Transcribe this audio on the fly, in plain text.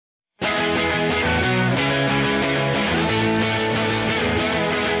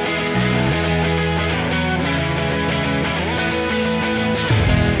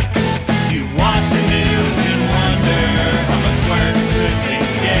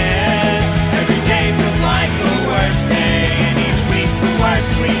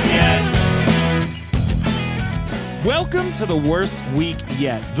Welcome to the worst week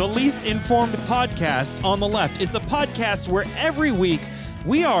yet, the least informed podcast on the left. It's a podcast where every week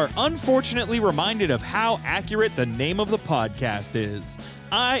we are unfortunately reminded of how accurate the name of the podcast is.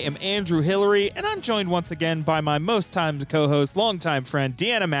 I am Andrew Hillary, and I'm joined once again by my most timed co-host, longtime friend,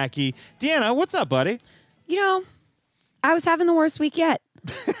 Deanna Mackey. Deanna, what's up, buddy? You know, I was having the worst week yet.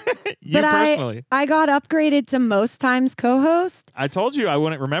 You personally. I got upgraded to most times co-host. I told you I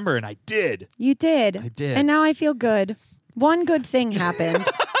wouldn't remember, and I did. You did. I did. And now I feel good. One good thing happened.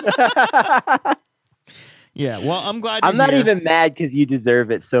 Yeah, well, I'm glad I'm you're not here. even mad because you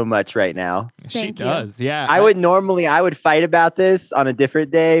deserve it so much right now. She Thank you. does, yeah. I would fight about this on a different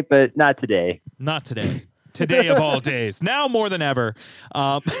day, but not today. Not today. Today of all days. Now more than ever.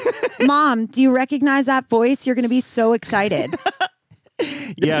 Mom, do you recognize that voice? You're going to be so excited.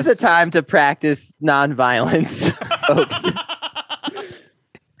 This Yes. is a time to practice nonviolence, folks.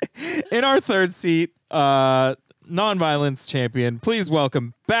 In our third seat, nonviolence champion, please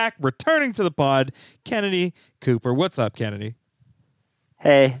welcome back, returning to the pod, Kennedy Cooper. What's up, Kennedy?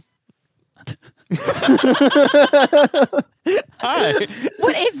 Hey, Hi.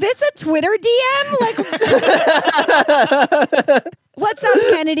 What is this, a Twitter DM? Like, what's up,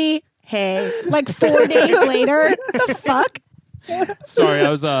 Kennedy? Hey, like 4 days later. The fuck? Sorry, I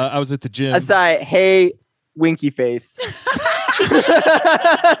was at the gym. aside, hey, winky face.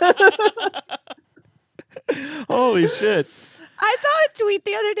 Holy shit. I saw a tweet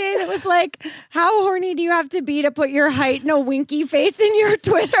the other day that was like, how horny do you have to be to put your height and a winky face in your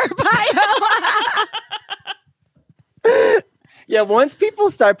Twitter bio? Yeah, once people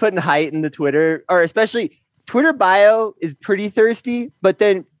start putting height in the Twitter, or especially Twitter bio is pretty thirsty, but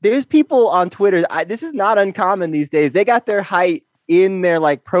then there's people on Twitter. This is not uncommon these days. They got their height in their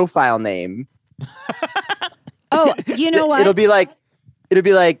like profile name. Oh, you know what? It'll be like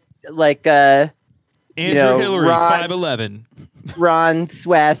Andrew know, Hillary, Ron- 5'11". Ron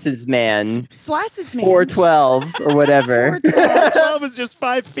Swass's man, Swass is man. 412 or whatever. 412. 12 is just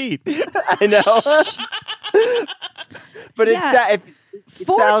 5 feet. I know. But Yeah. it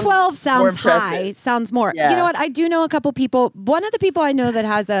 412 sounds more sounds high. impressive. Sounds more. Yeah. You know what? I do know a couple people. One of the people I know that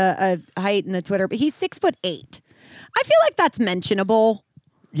has a height in the Twitter, but he's 6'8". I feel like that's mentionable.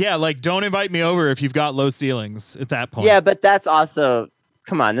 Yeah, like don't invite me over if you've got low ceilings at that point. Yeah, but that's also,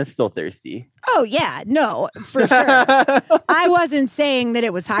 come on, that's still thirsty. Oh, yeah. No, for sure. I wasn't saying that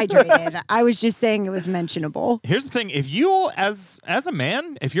it was hydrated. I was just saying it was mentionable. Here's the thing. If you, as a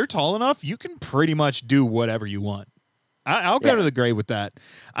man, if you're tall enough, you can pretty much do whatever you want. I'll go to the grave with that.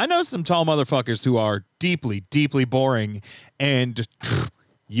 I know some tall motherfuckers who are deeply, deeply boring, and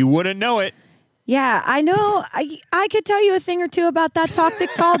you wouldn't know it. Yeah, I know. I could tell you a thing or two about that toxic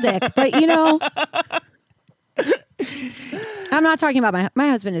tall dick, but you know, I'm not talking about my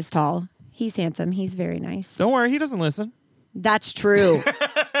husband is tall. He's handsome. He's very nice. Don't worry, he doesn't listen. That's true.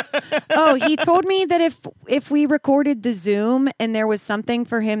 Oh, he told me that if we recorded the Zoom and there was something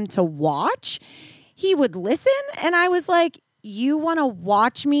for him to watch, he would listen. And I was like, you want to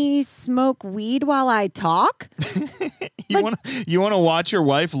watch me smoke weed while I talk? You want to watch your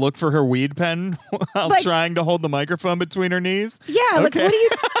wife look for her weed pen while Like- trying to hold the microphone between her knees? Yeah, like Okay. what do you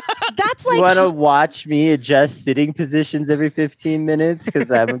That's You like want to watch me adjust sitting positions every 15 minutes because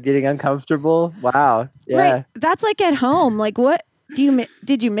I'm getting uncomfortable? Wow. Yeah. right. That's like at home. Like what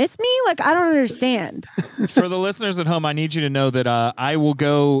did you miss me? Like I don't understand. For the listeners at home, I need you to know that I will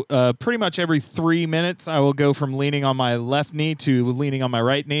go pretty much every 3 minutes. I will go from leaning on my left knee to leaning on my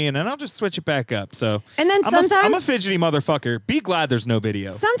right knee, and then I'll just switch it back up. So, And then I'm a sometimes fidgety motherfucker. Be glad there's no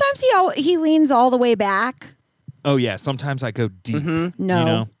video. sometimes he leans all the way back. Oh yeah, sometimes I go deep. No. You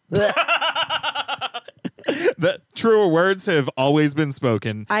know? The truer words have always been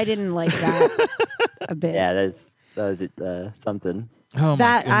spoken. I didn't like that a bit. Yeah, that was something. Oh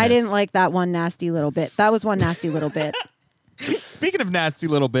That my I goodness. didn't like that one nasty little bit. That was one nasty little bit. Speaking of nasty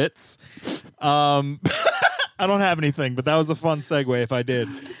little bits, I don't have anything, but that was a fun segue if I did.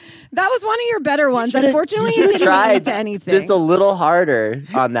 That was one of your better ones. should've- Unfortunately, you it didn't tried lead to anything. just a little harder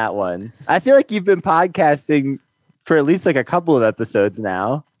on that one. I feel like you've been podcasting for at least like a couple of episodes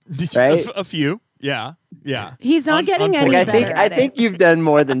now. Right? A few. Yeah. Yeah. He's not getting any Like, better. I think you've done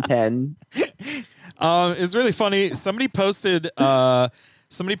more than 10. It was really funny. Somebody posted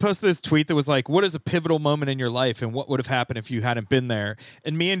this tweet that was like, what is a pivotal moment in your life and what would have happened if you hadn't been there?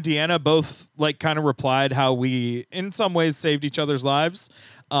 And me and Deanna both like kind of replied how we in some ways saved each other's lives.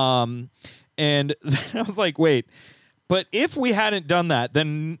 And I was like, wait, but if we hadn't done that,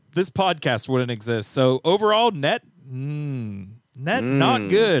 then this podcast wouldn't exist. So overall net not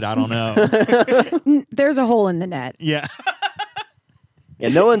good. I don't know. There's a hole in the net. Yeah. Yeah,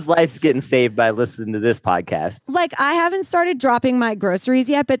 no one's life's getting saved by listening to this podcast. Like, I haven't started dropping my groceries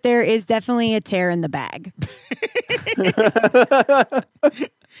yet, but there is definitely a tear in the bag.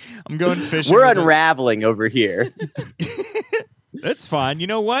 I'm going fishing. We're with it. unraveling over here. That's fine. You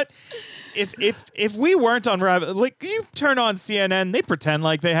know what? If we weren't unraveling, like, you turn on CNN, they pretend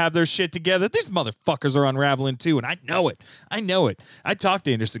like they have their shit together. These motherfuckers are unraveling too, and I know it. I talk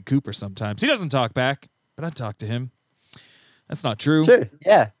to Anderson Cooper sometimes. He doesn't talk back, but I talk to him. That's not true. Sure.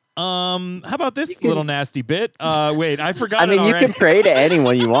 Yeah. How about this little nasty bit? Wait, I forgot. I mean, it you already. can pray to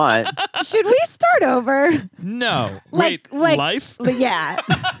anyone you want. Should we start over? No. Like- Wait, life? Yeah.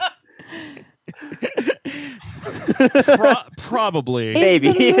 Probably. Maybe.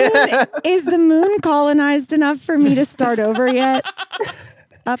 Is the moon colonized enough for me to start over yet?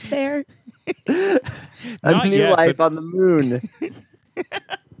 Up there? A Not new yet, life but- on the moon.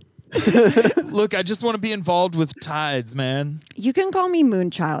 Look, I just want to be involved with tides, man. You can call me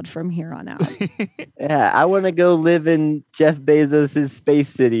Moonchild from here on out. Yeah, I want to go live in Jeff Bezos' space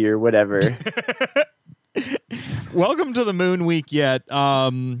city or whatever. Welcome to the Moon Week Yet.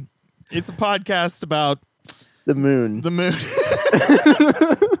 It's a podcast about The moon. the moon.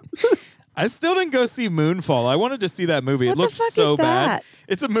 I still didn't go see Moonfall. I wanted to see that movie. What It the looked fuck so is bad. that?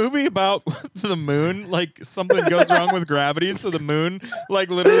 It's a movie about the moon. Like, something goes wrong with gravity, so the moon, like,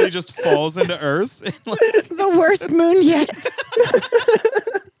 literally just falls into Earth. And, like, The worst moon yet.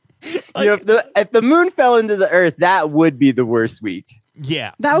 You know, if the moon fell into the earth, that would be the worst week.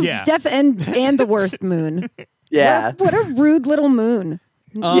 yeah, That would yeah. and the worst moon. Yeah. What a rude little moon.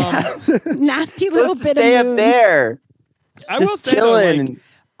 Nasty little Let's bit stay of moon. up there. I will Just say though, like, chilling.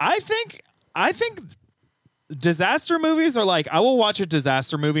 I think disaster movies are like, I will watch a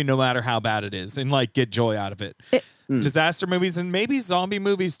disaster movie no matter how bad it is and like get joy out of it. Disaster movies and maybe zombie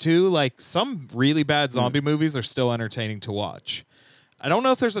movies too. Like, some really bad zombie movies are still entertaining to watch. I don't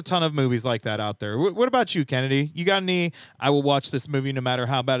know if there's a ton of movies like that out there. What about you, Kennedy? You got any? I will watch this movie no matter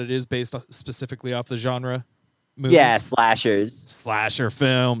how bad it is, based specifically off the genre. Movies? Yeah, slashers. Slasher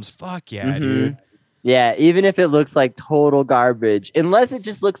films. Fuck yeah, dude. Yeah, even if it looks like total garbage, unless it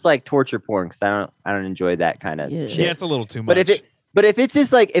just looks like torture porn, because I don't enjoy that kind of Yeah. shit. Yeah, it's a little too much. But if it's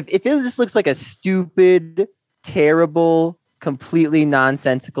just like if it just looks like a stupid, terrible, completely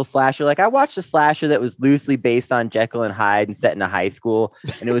nonsensical slasher, like I watched a slasher that was loosely based on Jekyll and Hyde and set in a high school,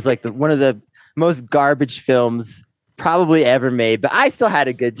 and it was like one of the most garbage films probably ever made, but I still had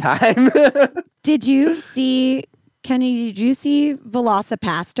a good time. Did you see, Kenny, did you see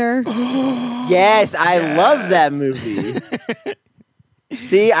Velocipaster? Yes, I love that movie.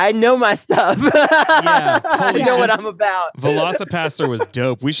 See, I know my stuff. Yeah, I holy know shit. what I'm about. Velocipaster was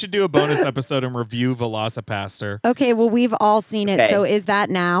dope. We should do a bonus episode and review Velocipaster. Okay, well, we've all seen it. Okay. So is that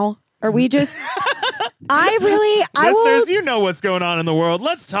now? Are we just... I will... Listeners, you know what's going on in the world.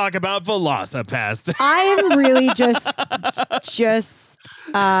 Let's talk about Velocipaster. I am really just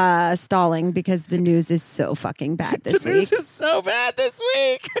stalling because the news is so fucking bad this The week. news is so bad this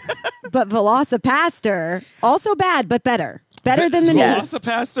week. But Velocipaster, also bad, but better. Better than the Yes. news.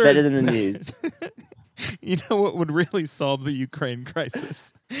 Velocipaster Better is than the news. You know what would really solve the Ukraine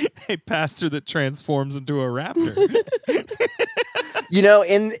crisis? A pastor that transforms into a raptor. You know,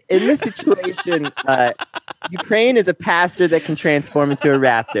 in this situation, Ukraine is a pastor that can transform into a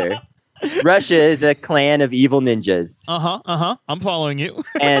raptor. Russia is a clan of evil ninjas. I'm following you.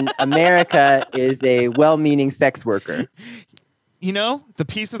 And America is a well-meaning sex worker. You know, the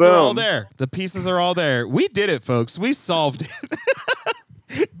pieces are all Boom. there. The pieces are all there. We did it, folks. We solved it.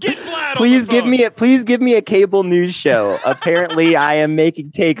 Get flat Please on the give phone. me a cable news show. Apparently, I am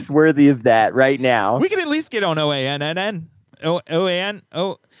making takes worthy of that right now. We could at least get on OANN. OAN.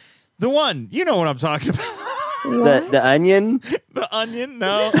 Oh, the one. You know what I'm talking about. The Onion. The Onion.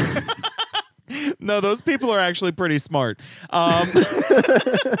 No. No, those people are actually pretty smart.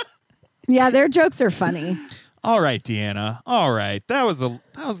 Yeah, their jokes are funny. All right, Deanna. All right. That was a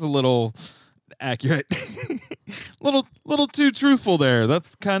little accurate. little too truthful there.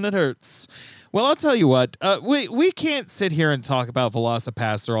 That's kind of hurts. Well, I'll tell you what. We can't sit here and talk about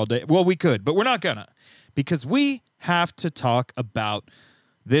Velocipaster all day. Well, we could, but we're not gonna, because we have to talk about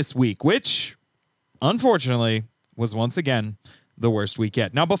this week, which unfortunately was once again the worst week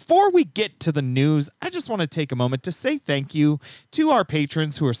yet. Now, before we get to the news, I just want to take a moment to say thank you to our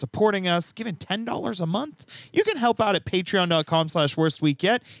patrons who are supporting us, giving $10 a month. You can help out at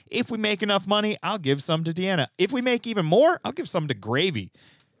patreon.com/worstweekyet. If we make enough money, I'll give some to Deanna. If we make even more, I'll give some to Gravy.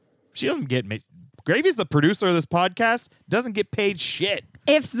 She doesn't get me. Gravy's the producer of this podcast, doesn't get paid shit.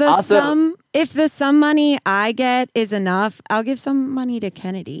 If the sum money I get is enough, I'll give some money to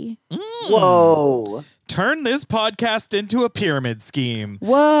Kennedy. Whoa. turn this podcast into a pyramid scheme.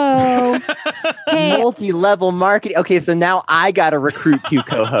 Whoa. Hey, Multi-level marketing. Okay, so now I got to recruit 2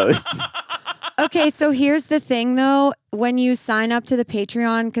 co-hosts. okay, so here's the thing though. When you sign up to the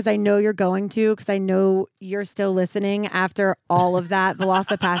Patreon, because I know you're going to, because I know you're still listening after all of that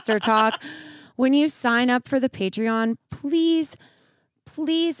Velocipaster talk. When you sign up for the Patreon, please,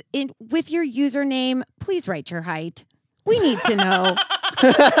 with your username, please write your height. We need to know.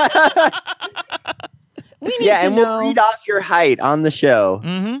 We need to and know. we'll read off your height on the show.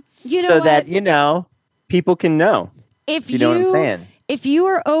 Mm-hmm. You know so what? that, people can know. If You know what I'm saying? If you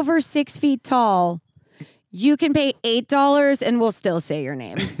are over 6 feet tall, you can pay $8 and we'll still say your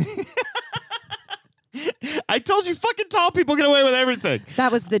name. I told you fucking tall people get away with everything.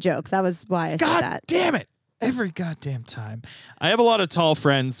 That was the joke. That was why I said God that. damn it. Every goddamn time. I have a lot of tall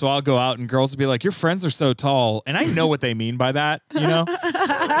friends, so I'll go out and girls will be like, your friends are so tall. And I know what they mean by that, like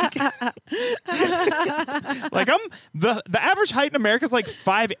the average height in America is like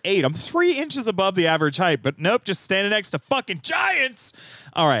 5'8". I'm 3 inches above the average height, but nope, just standing next to fucking giants.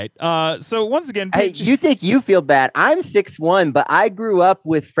 All right. So once again, Hey, you think you feel bad. I'm 6'1", but I grew up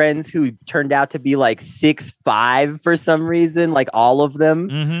with friends who turned out to be like 6'5" for some reason, like all of them.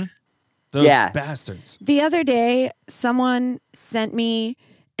 Mm-hmm. Those bastards. The other day, someone sent me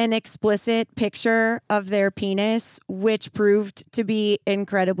an explicit picture of their penis, which proved to be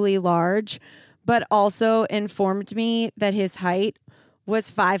incredibly large, but also informed me that his height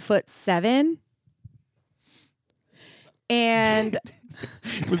was 5'7". And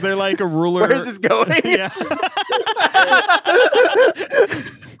was there like a ruler? Where is this going? Yeah.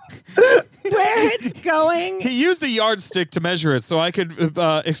 where it's going. He used a yardstick to measure it, so I could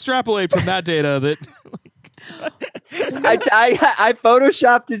extrapolate from that data that. I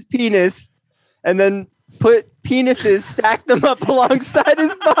photoshopped his penis and then put penises, stacked them up alongside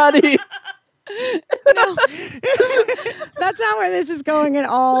his body. No, that's not where this is going at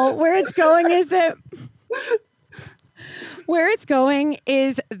all. Where it's going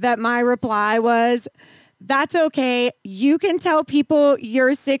is that my reply was, that's okay. You can tell people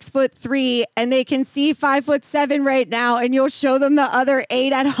you're 6'3" and they can see 5'7" right now, and you'll show them the other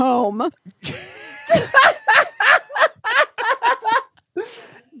 8 at home.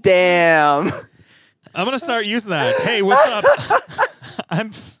 Damn. I'm gonna start using that. Hey, what's up? I'm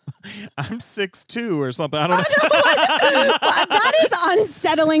 6'2" or something. I don't know. That is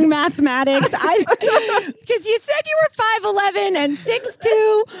unsettling mathematics. Because you said you were 5'11" and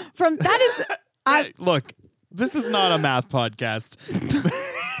 6'2". From that is. Hey, look, this is not a math podcast.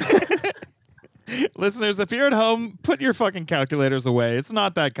 Listeners, if you're at home, put your fucking calculators away. It's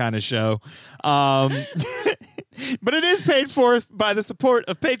not that kind of show. But it is paid for by the support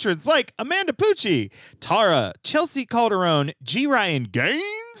of patrons like Amanda Pucci, Tara, Chelsea Calderon, G. Ryan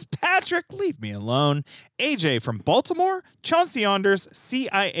Gaines, Patrick, Leave Me Alone, AJ from Baltimore, Chauncey Onders,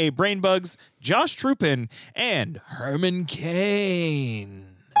 CIA Brainbugs, Josh Troupin, and Herman Kane.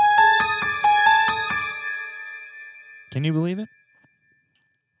 Can you believe it?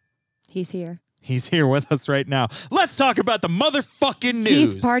 He's here. He's here with us right now. Let's talk about the motherfucking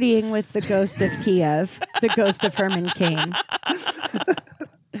news. He's partying with the ghost of Kiev, the ghost of Herman Cain.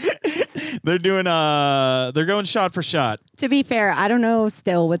 They're going shot for shot. To be fair, I don't know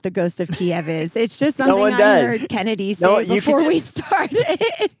still what the ghost of Kiev is. It's just something one I does. heard Kennedy say before we started.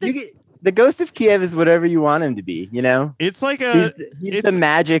 The ghost of Kiev is whatever you want him to be, It's like he's the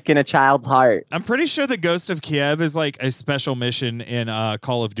magic in a child's heart. I'm pretty sure the Ghost of Kiev is like a special mission in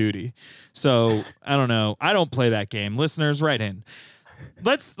Call of Duty. So I don't know. I don't play that game. Listeners, write in.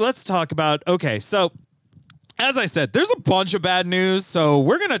 Let's talk about. Okay, so as I said, there's a bunch of bad news. So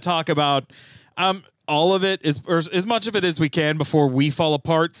we're gonna talk about all of it, or as much of it as we can before we fall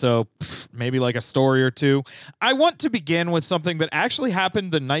apart. So maybe like a story or two. I want to begin with something that actually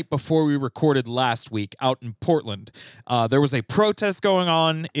happened the night before we recorded last week out in Portland. There was a protest going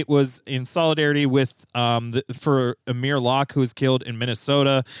on. It was in solidarity with for Amir Locke, who was killed in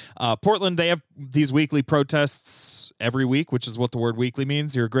Minnesota. Portland, they have these weekly protests every week, which is what the word weekly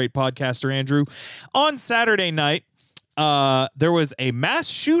means. You're a great podcaster, Andrew. On Saturday night, there was a mass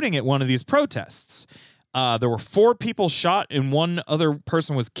shooting at one of these protests. There were 4 people shot and 1 other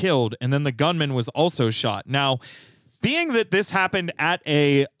person was killed, and then the gunman was also shot. Now, being that this happened at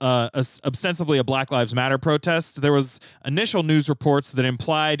ostensibly a Black Lives Matter protest, there was initial news reports that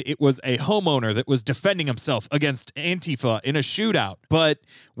implied it was a homeowner that was defending himself against Antifa in a shootout. But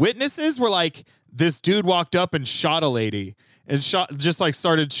witnesses were like, this dude walked up and shot a lady. And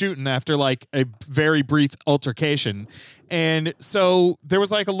started shooting after like a very brief altercation. And so there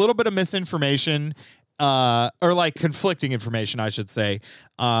was like a little bit of misinformation, or like conflicting information, I should say.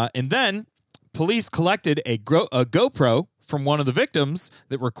 And then police collected a GoPro from one of the victims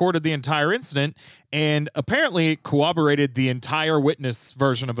that recorded the entire incident and apparently corroborated the entire witness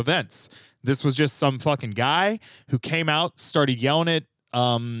version of events. This was just some fucking guy who came out, started yelling at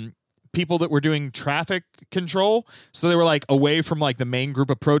people that were doing traffic control. So they were like away from like the main group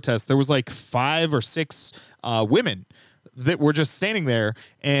of protests. There was like 5 or 6 women that were just standing there,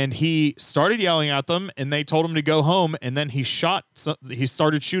 and he started yelling at them, and they told him to go home, and then he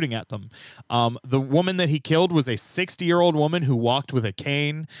started shooting at them. The woman that he killed was a 60-year-old woman who walked with a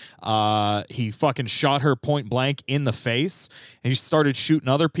cane. He fucking shot her point blank in the face, and he started shooting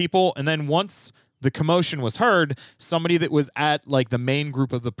other people, and then once the commotion was heard, somebody that was at like the main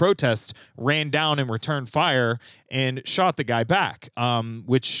group of the protest ran down and returned fire and shot the guy back,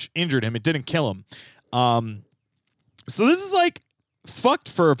 which injured him. It didn't kill him. So this is like fucked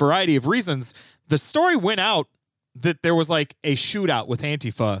for a variety of reasons. The story went out that there was like a shootout with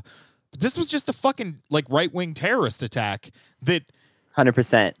Antifa. But this was just a fucking like right-wing terrorist attack that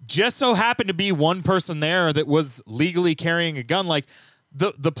 100%. just so happened to be one person there that was legally carrying a gun. Like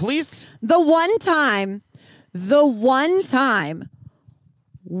the police. The one time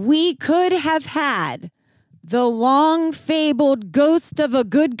we could have had the long fabled ghost of a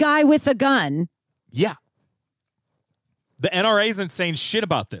good guy with a gun. Yeah. The NRA isn't saying shit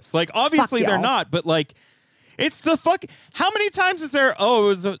about this. Like, obviously they're not, but like, it's the fuck. How many times is there?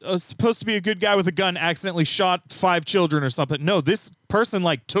 Oh, it was supposed to be a good guy with a gun, accidentally shot 5 children or something. No, this person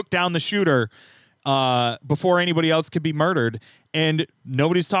like took down the shooter before anybody else could be murdered, and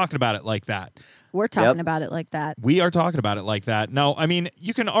nobody's talking about it like that. We're talking about it like that. We are talking about it like that. No, I mean,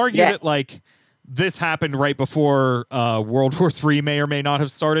 you can argue that like this happened right before World War III may or may not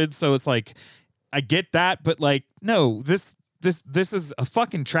have started. So it's like, I get that, but like, no, this is a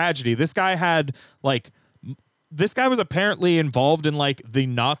fucking tragedy. This guy was apparently involved in like the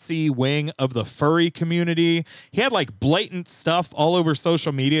Nazi wing of the furry community. He had like blatant stuff all over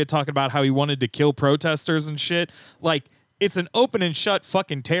social media talking about how he wanted to kill protesters and shit. Like, it's an open and shut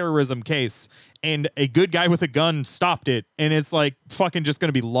fucking terrorism case, and a good guy with a gun stopped it, and it's like fucking just going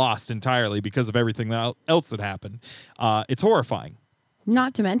to be lost entirely because of everything else that happened. It's horrifying.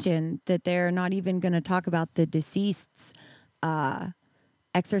 Not to mention that they're not even going to talk about the deceased's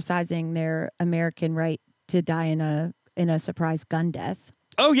exercising their American right to die in a surprise gun death.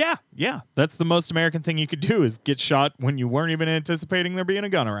 Oh, yeah. Yeah. That's the most American thing you could do, is get shot when you weren't even anticipating there being a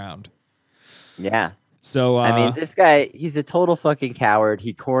gun around. Yeah. So, I mean, this guy, he's a total fucking coward.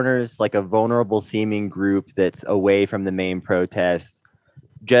 He corners like a vulnerable seeming group that's away from the main protests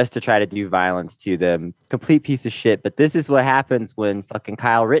just to try to do violence to them. Complete piece of shit. But this is what happens when fucking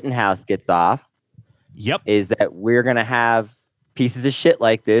Kyle Rittenhouse gets off. Yep. Is that we're going to have pieces of shit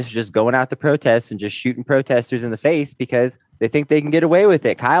like this just going out to protests and just shooting protesters in the face because they think they can get away with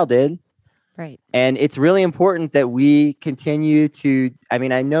it. Kyle did. Right. And it's really important that we continue to, I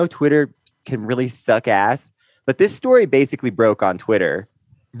mean, I know Twitter can really suck ass, but this story basically broke on Twitter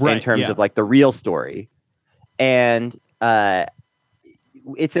in terms of like the real story. And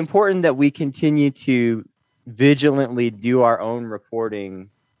it's important that we continue to vigilantly do our own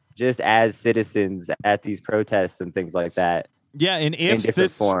reporting just as citizens at these protests and things like that. Yeah, and if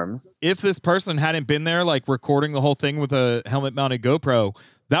this person hadn't been there, like recording the whole thing with a helmet-mounted GoPro,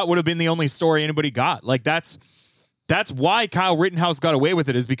 that would have been the only story anybody got. Like that's why Kyle Rittenhouse got away with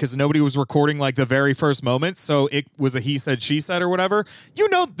it, is because nobody was recording like the very first moment. So it was a he said, she said or whatever. You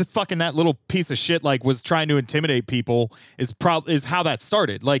know, the fucking that little piece of shit like was trying to intimidate people is how that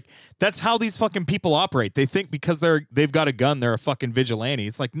started. Like that's how these fucking people operate. They think because they've got a gun, they're a fucking vigilante.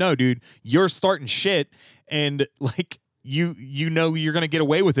 It's like, no, dude, you're starting shit, and like you know you're gonna get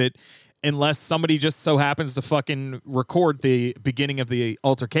away with it unless somebody just so happens to fucking record the beginning of the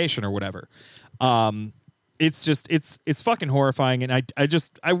altercation or whatever. It's just it's fucking horrifying, and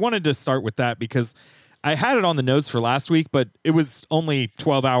I wanted to start with that because I had it on the notes for last week, but it was only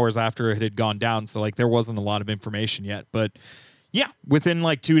 12 hours after it had gone down, so like there wasn't a lot of information yet. But yeah, within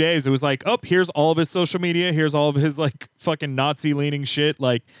like 2 days, it was like, oh, here's all of his social media, here's all of his like fucking Nazi leaning shit.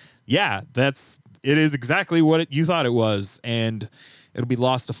 Like, yeah, it is exactly what you thought it was, and it'll be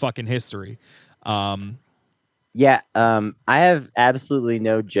lost to fucking history. Yeah, I have absolutely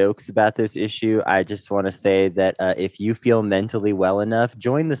no jokes about this issue. I just want to say that if you feel mentally well enough,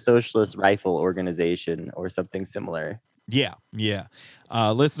 join the Socialist Rifle Organization or something similar. Yeah.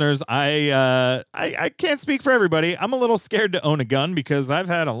 Listeners, I can't speak for everybody. I'm a little scared to own a gun because I've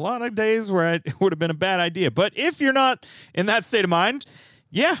had a lot of days where it would have been a bad idea. But if you're not in that state of mind,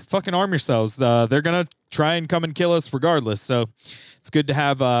 yeah, fucking arm yourselves. They're going to try and come and kill us regardless. So it's good to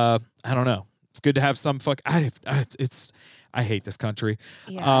have, I don't know. It's good to have some I hate this country.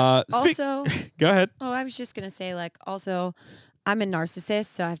 Yeah. Also, Go ahead. oh, I was just gonna say, like, also, I'm a narcissist,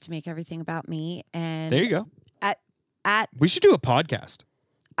 so I have to make everything about me. And There you go. At We should do a podcast.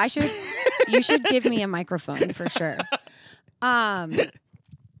 I should, you should give me a microphone for sure.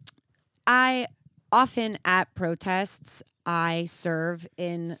 I often at protests, I serve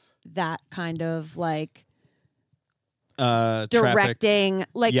in that kind of like Traffic. directing,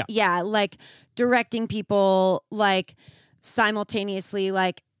 like, Yeah. yeah, like directing people, like simultaneously,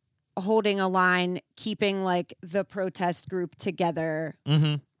 like holding a line, keeping like the protest group together,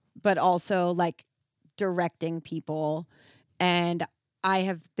 Mm-hmm. but also like directing people. And I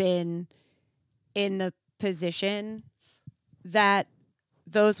have been in the position that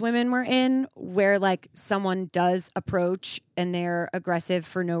those women were in, where like someone does approach and they're aggressive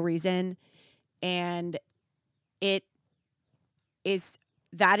for no reason. And that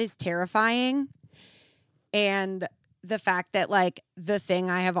is terrifying. And the fact that like the thing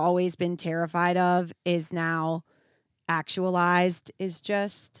I have always been terrified of is now actualized is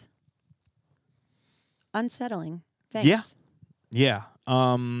just unsettling. Thanks. Yeah. Yeah.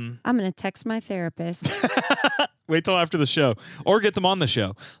 I'm going to text my therapist. Wait till after the show, or get them on the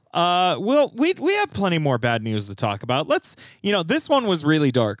show. We have plenty more bad news to talk about. This one was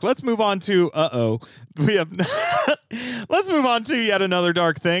really dark. Let's move on to let's move on to yet another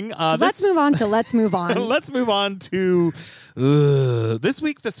dark thing. Let's move on to let's move on. Let's move on to this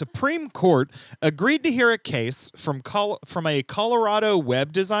week. The Supreme Court agreed to hear a case from a Colorado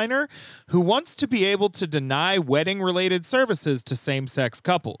web designer who wants to be able to deny wedding-related services to same-sex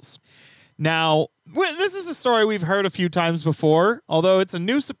couples. Now, this is a story we've heard a few times before, although it's a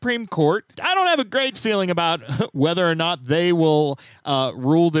new Supreme Court. I don't have a great feeling about whether or not they will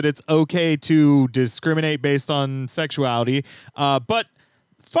rule that it's okay to discriminate based on sexuality. But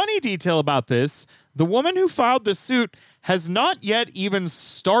funny detail about this, the woman who filed the suit has not yet even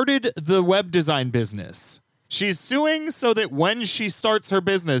started the web design business. She's suing so that when she starts her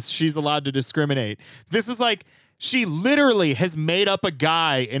business, she's allowed to discriminate. This is like... She literally has made up a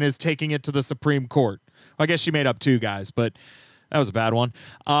guy and is taking it to the Supreme Court. Well, I guess she made up two guys, but that was a bad one.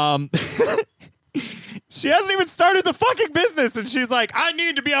 She hasn't even started the fucking business, and she's like, I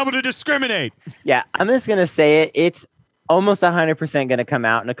need to be able to discriminate. Yeah, I'm just going to say it. It's almost 100% going to come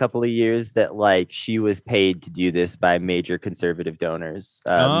out in a couple of years that like she was paid to do this by major conservative donors.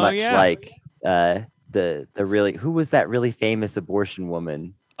 Like the really, who was that really famous abortion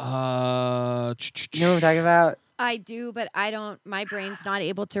woman? You know what I'm talking about? I do, but my brain's not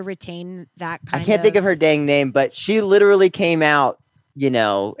able to retain that kind of... I can't think of her dang name, but she literally came out,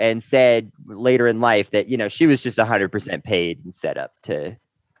 and said later in life that, she was just 100% paid and set up to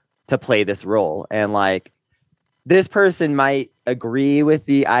play this role. And like, this person might agree with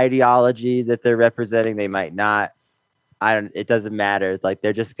the ideology that they're representing. They might not. It doesn't matter. Like,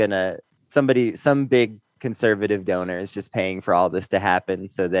 they're just some big conservative donor is just paying for all this to happen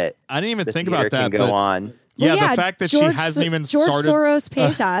so that I didn't even the think about that. Can go on. Yeah, the fact that she hasn't even started. George Soros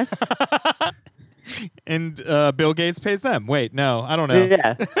pays us. And Bill Gates pays them. Wait, no, I don't know.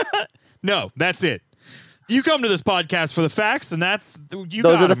 Yeah. No, that's it. You come to this podcast for the facts, and those are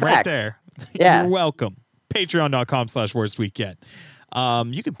the them right facts. there. Yeah. You're welcome. Patreon.com/worstweekyet.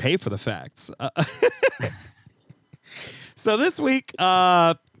 You can pay for the facts. So this week,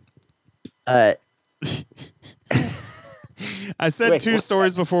 I said two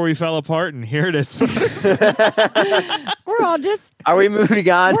stories before we fell apart, and here it is, folks. We're all just... Are we moving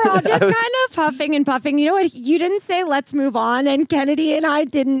on? We're all just kind of huffing and puffing. You know what? You didn't say let's move on, and Kennedy and I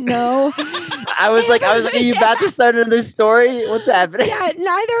didn't know. I was like, are you about to start another story? What's happening? Yeah,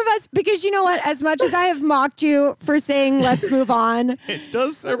 neither of us, because you know what? As much as I have mocked you for saying let's move on, It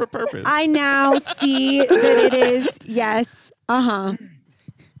does serve a purpose. I now see that it is, yes,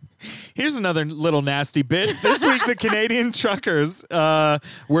 Here's another little nasty bit. This week, the Canadian truckers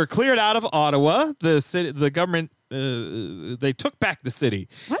were cleared out of Ottawa. The government, they took back the city.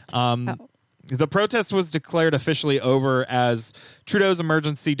 What? The protest was declared officially over as Trudeau's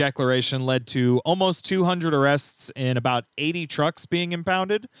emergency declaration led to almost 200 arrests and about 80 trucks being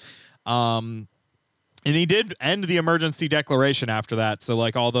impounded. And he did end the emergency declaration after that. So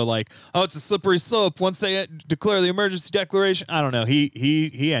like all the it's a slippery slope once they declare the emergency declaration. I don't know.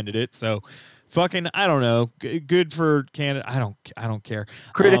 He ended it. So fucking, I don't know. Good for Canada. I don't care.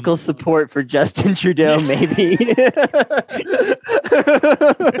 Critical support for Justin Trudeau, maybe.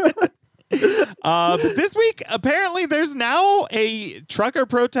 But this week, apparently there's now a trucker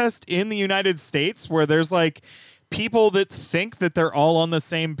protest in the United States where there's like people that think that they're all on the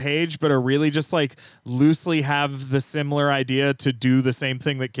same page, but are really just like loosely have the similar idea to do the same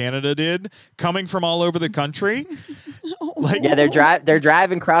thing that Canada did, coming from all over the country. Like, Yeah, they're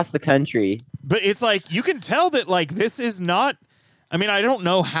driving across the country. but it's like you can tell that like this is not. I mean, I don't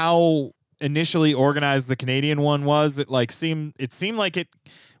know how initially organized the Canadian one was. It seemed like it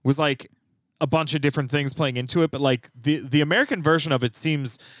was like a bunch of different things playing into it, but like the American version of it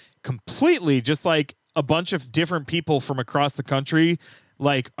seems completely just like a bunch of different people from across the country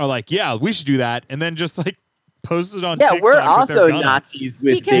like are like, yeah, we should do that, and then just like post it on Yeah, TikTok we're with also their gun. Nazis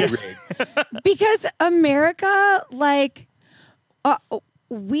with Because- big rig. Because America, like,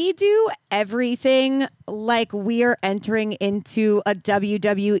 we do everything like we are entering into a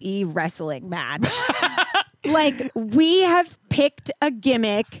WWE wrestling match. Like, we have picked a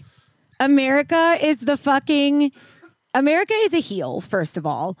gimmick. America is a heel, first of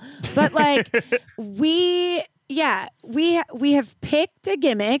all. But like, we have picked a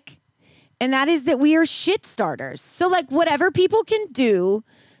gimmick, and that is that we are shit starters. So like, whatever people can do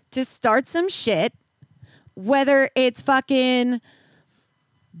to start some shit, whether it's fucking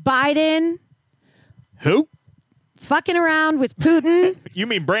Biden Who? fucking around with Putin, You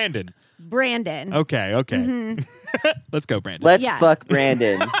mean Brandon? Brandon. Okay. Mm-hmm. Let's go, Brandon. Let's Yeah. fuck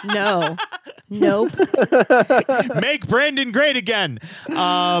Brandon. No. Nope. Make Brandon great again.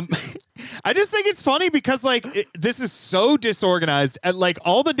 I just think it's funny because like this is so disorganized. And like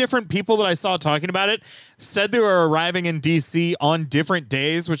all the different people that I saw talking about it said they were arriving in DC on different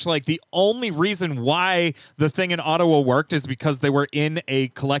days, which like the only reason why the thing in Ottawa worked is because they were in a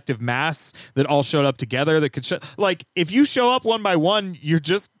collective mass that all showed up together. That could like if you show up one by one, you're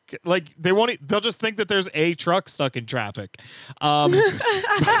just like they'll just think that there's a truck stuck in traffic.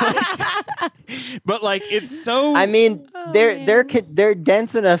 But like it's so I mean, they're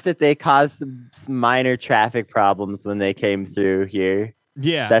dense enough that they caused some minor traffic problems when they came through here.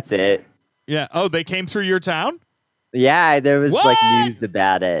 yeah. That's it. Yeah. Oh, they came through your town? Yeah, there was What? like news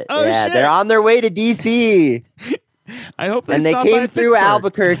about it. Oh, yeah, shit. they're on their way to DC, I hope they and they stop came by through Pittsburgh.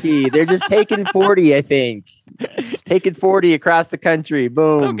 Albuquerque. They're just taking 40, I think. Just taking 40 across the country.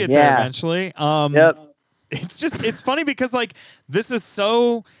 Boom. They'll get there yeah. eventually. Yep. It's funny because like this is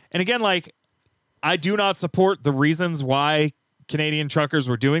so, and again, like I do not support the reasons why Canadian truckers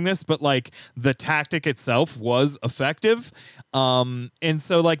were doing this, but like the tactic itself was effective. And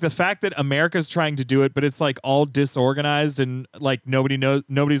so like the fact that America's trying to do it, but it's like all disorganized and like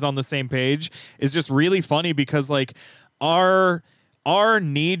nobody's on the same page is just really funny because like our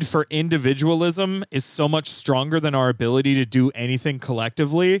need for individualism is so much stronger than our ability to do anything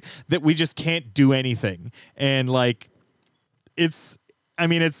collectively that we just can't do anything. And like it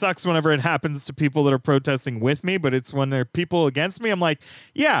sucks whenever it happens to people that are protesting with me, but it's when there are people against me. I'm like,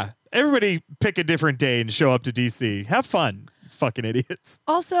 yeah, everybody pick a different day and show up to DC. Have fun, fucking idiots.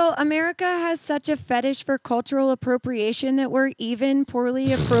 Also, America has such a fetish for cultural appropriation that we're even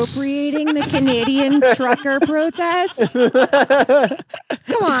poorly appropriating the Canadian trucker protest.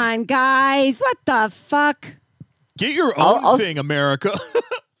 Come on, guys. What the fuck? Get your own I'll- thing, America.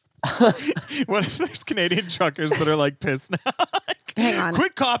 What if there's Canadian truckers that are like pissed now? Like, Hang on.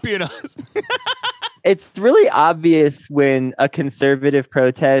 quit copying us. It's really obvious when a conservative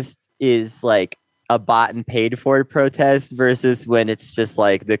protest is like a bought and paid for protest versus when it's just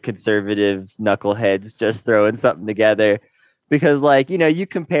like the conservative knuckleheads just throwing something together. Because like, you know, you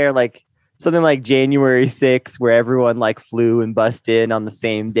compare like something like January 6th where everyone like flew and bust in on the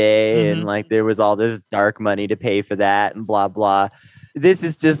same day and like there was all this dark money to pay for that and blah blah. This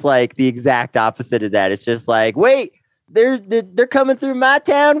is just like the exact opposite of that. It's just like, wait, they're coming through my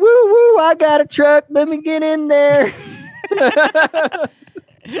town. Woo woo! I got a truck. Let me get in there.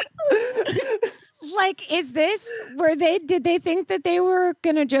 Like, is this where did they think that they were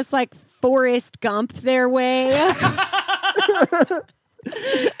gonna just like Forrest Gump their way?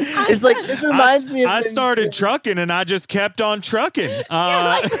 It's like this reminds me of I the- started trucking and I just kept on trucking.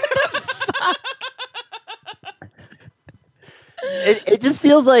 It just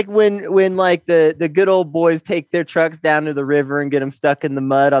feels like when like the good old boys take their trucks down to the river and get them stuck in the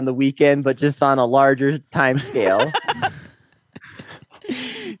mud on the weekend, but just on a larger time scale.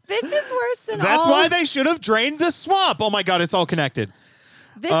 This is worse than That's all. why they should have drained the swamp. Oh my God, it's all connected.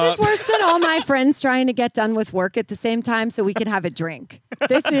 This is worse than all my friends trying to get done with work at the same time so we can have a drink.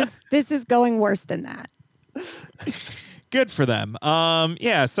 This is going worse than that. Good for them.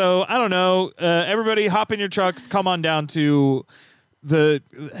 Yeah, so I don't know. Everybody hop in your trucks, come on down to the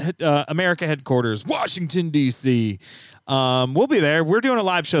America headquarters, Washington, D.C. We'll be there. We're doing a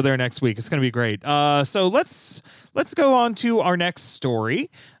live show there next week. It's going to be great. So let's go on to our next story.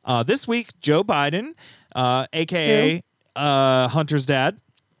 This week, Joe Biden aka Hunter's dad,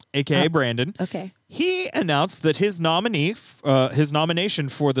 aka Brandon. Okay. He announced that his nomination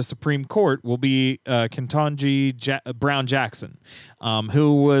for the Supreme Court will be Ketanji Brown Jackson,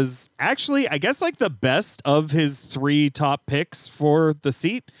 who was actually, I guess, like the best of his 3 top picks for the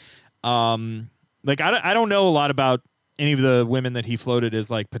seat. Like I don't know a lot about any of the women that he floated as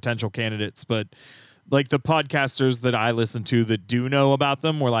like potential candidates, but like the podcasters that I listen to that do know about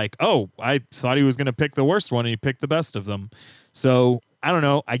them were like, oh, I thought he was going to pick the worst one and he picked the best of them. So I don't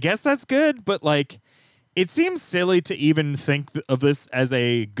know. I guess that's good, but like it seems silly to even think of this as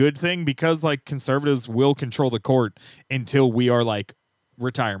a good thing because like conservatives will control the court until we are like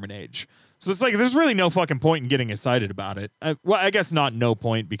retirement age. So it's like there's really no fucking point in getting excited about it. Well, I guess not no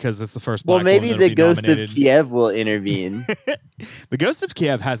point because it's the first black Well, maybe woman that'll the be ghost nominated. of Kiev will intervene. The Ghost of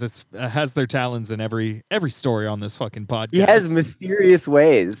Kiev has their talons in every story on this fucking podcast. He has mysterious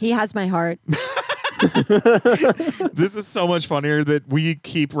ways. He has my heart. This is so much funnier that we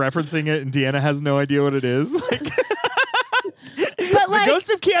keep referencing it and Deanna has no idea what it is. Like, But like, the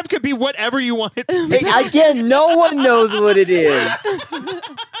Ghost of Kiev could be whatever you want it to be. Hey, again, no one knows what it is.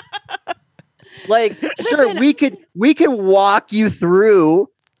 Like, sure, Listen, we could walk you through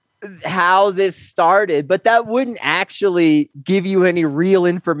how this started, but that wouldn't actually give you any real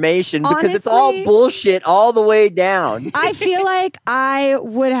information because it's all Honestly, bullshit all the way down. I feel like I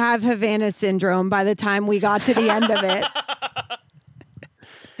would have Havana syndrome by the time we got to the end of it.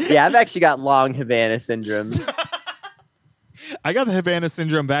 Yeah, I've actually got long Havana syndrome. I got the Havana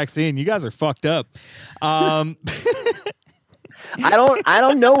syndrome vaccine. You guys are fucked up. I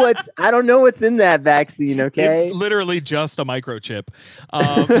don't know what's in that vaccine, okay? It's literally just a microchip.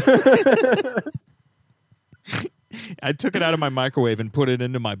 I took it out of my microwave and put it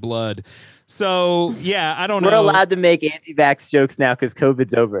into my blood. So, yeah, I don't know. We're allowed to make anti-vax jokes now because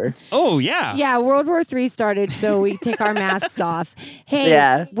COVID's over. Oh, yeah. Yeah, World War III started, so we take our masks off. Hey,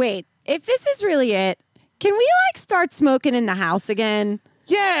 Yeah. wait, if this is really it, can we like start smoking in the house again?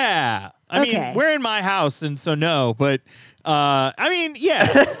 Yeah. I Okay. mean, we're in my house, and so no, but I mean,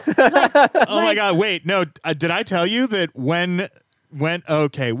 yeah. Oh my God. Wait, no. Did I tell you that when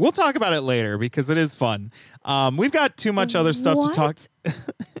okay, we'll talk about it later because it is fun. We've got too much other stuff to talk.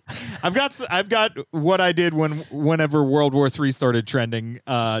 I've got what I did whenever World War III started trending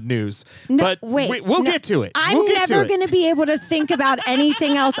news. No, but we'll get to it. I'm We'll get to never it. going to be able to think about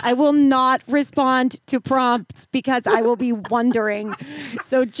anything else. I will not respond to prompts because I will be wondering.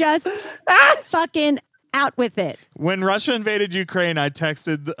 So just fucking out with it. When Russia invaded Ukraine, I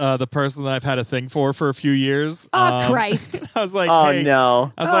texted the person that I've had a thing for a few years. Oh, Christ. I was like, Oh hey,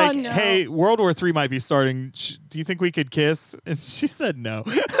 no. I was Oh, like, no. hey, World War III might be starting. Do you think we could kiss? And she said no.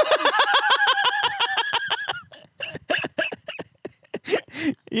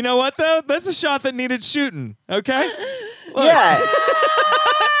 You know what, though? That's a shot that needed shooting, okay? Look, Yeah.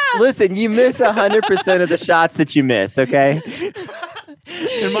 Listen, you miss 100% of the shots that you miss, okay?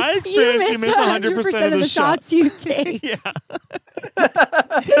 in my experience, you miss 100% of the shots you take. Yeah.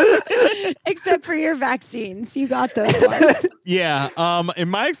 Except for your vaccines. You got those ones. Yeah. In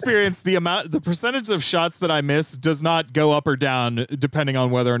my experience, the percentage of shots that I miss does not go up or down depending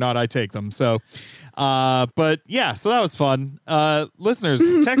on whether or not I take them. So, but yeah, so that was fun. Listeners,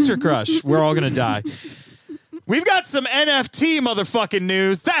 text your crush. We're all going to die. We've got some NFT motherfucking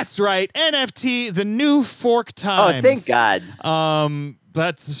news. That's right. NFT, the new Fork Times. Oh, thank God.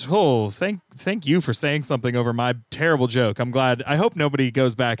 Thank you for saying something over my terrible joke. I'm glad. I hope nobody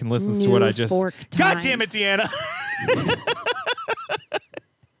goes back and listens to what New I just. Fork God damn it, Times. Deanna.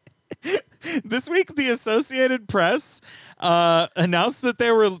 This week, the Associated Press announced that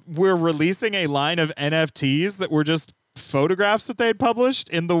they were releasing a line of NFTs that were just photographs that they had published,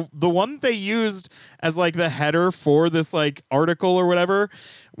 and the one they used as like the header for this like article or whatever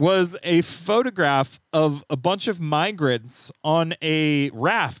was a photograph of a bunch of migrants on a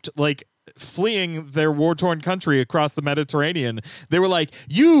raft, like fleeing their war-torn country across the Mediterranean. They were like,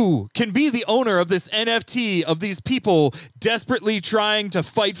 you can be the owner of this NFT of these people desperately trying to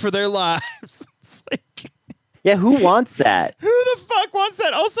fight for their lives. It's like, Yeah, who wants that? who the fuck wants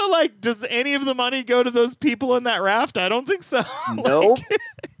that? Also, like, does any of the money go to those people in that raft? I don't think so. Nope.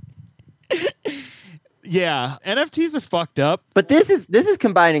 Yeah, NFTs are fucked up. But this is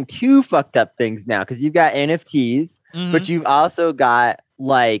combining two fucked up things now because you've got NFTs, but you've also got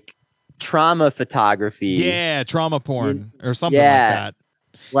like trauma photography. Yeah, trauma porn or something Yeah. like that.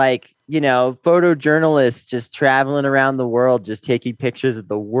 Like photojournalists just traveling around the world, just taking pictures of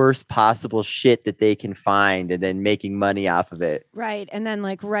the worst possible shit that they can find and then making money off of it. Right. And then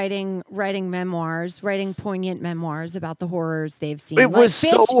like writing memoirs, writing poignant memoirs about the horrors they've seen. It was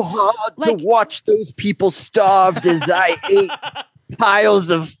so hard to watch those people starved as I ate piles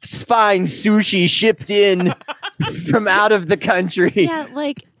of fine sushi shipped in from out of the country. Yeah,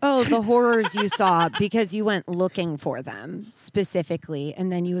 like, the horrors you saw because you went looking for them specifically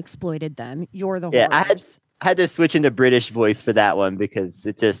and then you exploited them. You're the horrors. I had to switch into British voice for that one because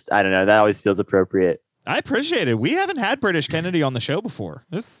it just, I don't know, that always feels appropriate. I appreciate it. We haven't had British Kennedy on the show before.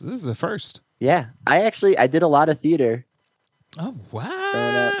 This is the first. Yeah, I did a lot of theater. Oh, wow.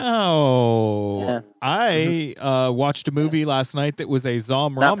 Yeah. I watched a movie last night that was a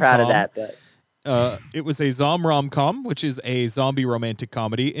Zom rom-com. Not proud of that, but... it was a Zom rom-com, which is a zombie romantic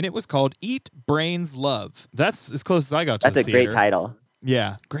comedy, and it was called Eat, Brains, Love. That's as close as I got to the theater. That's a great title.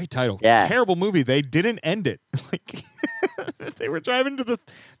 Yeah, great title. Yeah. Terrible movie. They didn't end it. Like they were driving to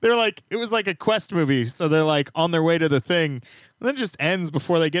they're like, it was like a quest movie. So they're like on their way to the thing, and then it just ends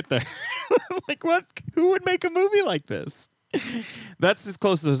before they get there. Like what? Who would make a movie like this? That's as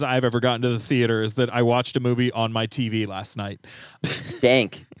close as I've ever gotten to the theater, is that I watched a movie on my TV last night.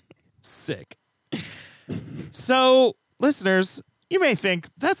 Dank. Sick. So, listeners, you may think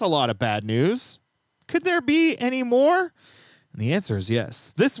that's a lot of bad news. Could there be any more? And the answer is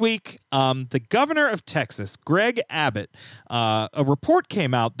yes. This week, the governor of Texas, Greg Abbott, a report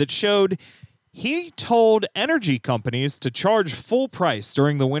came out that showed he told energy companies to charge full price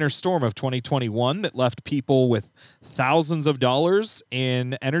during the winter storm of 2021 that left people with thousands of dollars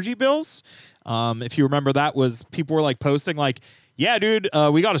in energy bills. If you remember, that was people were like posting like, yeah, dude,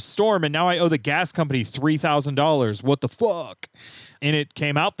 we got a storm and now I owe the gas company $3,000. What the fuck? And it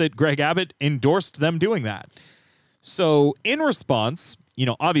came out that Greg Abbott endorsed them doing that. So in response,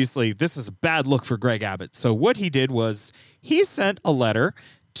 obviously this is a bad look for Greg Abbott. So what he did was he sent a letter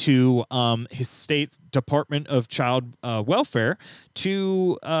to his state Department of Child Welfare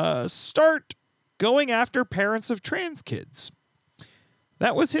to start going after parents of trans kids.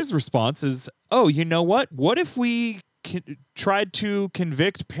 That was his response is, oh, you know what? What if we tried to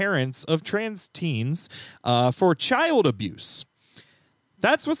convict parents of trans teens for child abuse?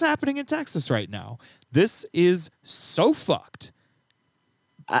 That's what's happening in Texas right now. This is so fucked.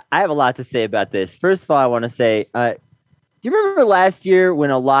 I have a lot to say about this. First of all, I want to say, do you remember last year when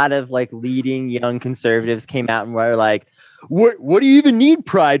a lot of like leading young conservatives came out and were like, what do you even need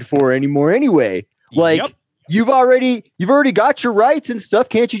pride for anymore anyway? Like, yep. you've already got your rights and stuff.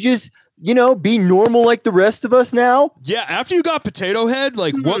 Can't you just, be normal like the rest of us now? Yeah, after you got Potato Head,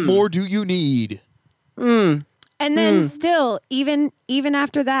 like what more do you need? And then still, even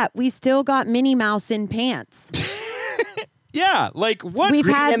after that, we still got Minnie Mouse in pants. Yeah, like what? We've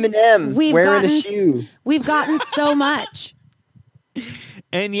had M&M wearing a shoe. We've gotten so much.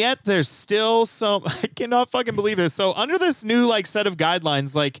 And yet there's still some, I cannot fucking believe this. So under this new like set of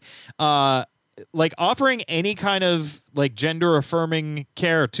guidelines, like offering any kind of like gender affirming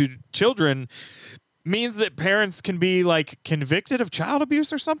care to children means that parents can be like convicted of child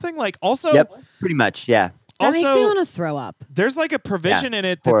abuse or something. Like also, yep, pretty much. Yeah. That makes me want to throw up. There's like a provision in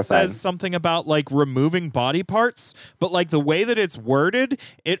it that says something about like removing body parts, but like the way that it's worded,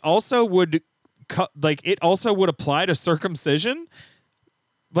 it also would apply to circumcision.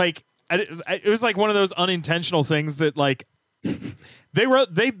 Like it was like one of those unintentional things that like they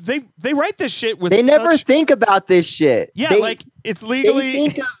write this shit with. They never think about this shit. Yeah, like it's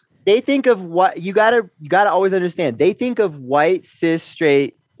legally. They think of what you gotta always understand. They think of white cis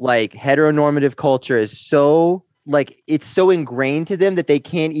straight like heteronormative culture is so like it's so ingrained to them that they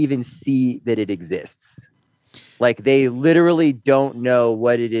can't even see that it exists. Like they literally don't know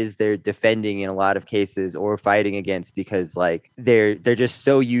what it is they're defending in a lot of cases or fighting against because like they're just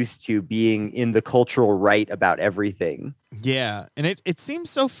so used to being in the cultural right about everything. Yeah, and it seems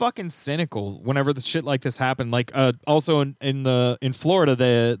so fucking cynical whenever the shit like this happened. Like also in Florida,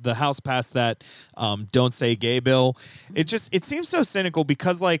 the House passed that "Don't Say Gay" bill. It seems so cynical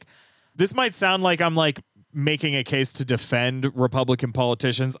because like this might sound like I'm like making a case to defend Republican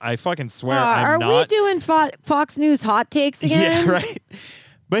politicians. I fucking swear I'm not. Are we doing Fox News hot takes again? Yeah, right.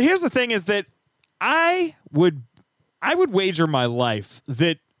 But here's the thing: is that I would wager my life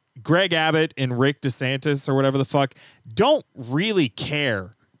that Greg Abbott and Rick DeSantis or whatever the fuck don't really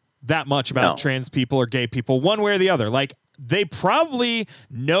care that much about trans people or gay people one way or the other. Like they probably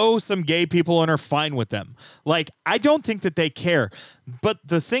know some gay people and are fine with them. Like I don't think that they care. But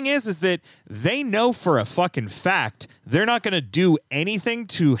the thing is that they know for a fucking fact they're not going to do anything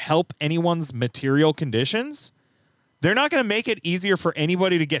to help anyone's material conditions. They're not going to make it easier for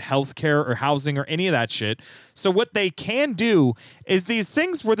anybody to get health care or housing or any of that shit. So what they can do is these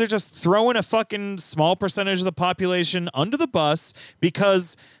things where they're just throwing a fucking small percentage of the population under the bus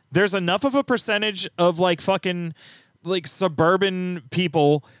because there's enough of a percentage of like fucking like suburban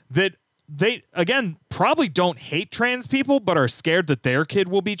people that they, again, probably don't hate trans people, but are scared that their kid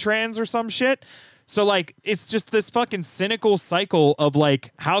will be trans or some shit. So, like, it's just this fucking cynical cycle of,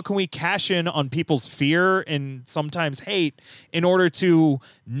 like, how can we cash in on people's fear and sometimes hate in order to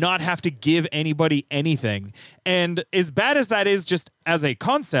not have to give anybody anything? And as bad as that is just as a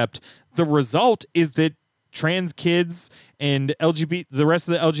concept, the result is that trans kids and the rest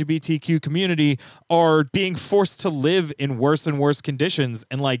of the LGBTQ community are being forced to live in worse and worse conditions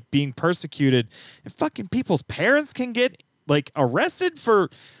and, like, being persecuted. And fucking people's parents can get, like, arrested for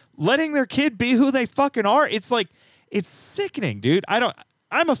letting their kid be who they fucking are. It's like, it's sickening, dude.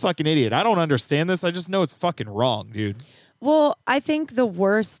 I'm a fucking idiot. I don't understand this. I just know it's fucking wrong, dude. Well, I think the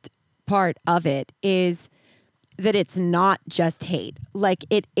worst part of it is that it's not just hate. Like,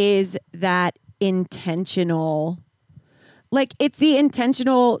 it is that intentional, like, it's the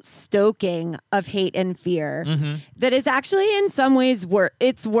intentional stoking of hate and fear that is actually in some ways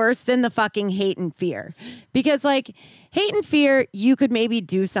it's worse than the fucking hate and fear. Because, like, hate and fear, you could maybe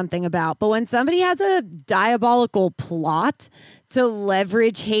do something about. But when somebody has a diabolical plot to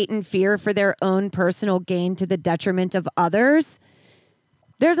leverage hate and fear for their own personal gain to the detriment of others,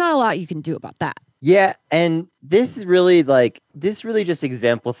 there's not a lot you can do about that. Yeah, and this really just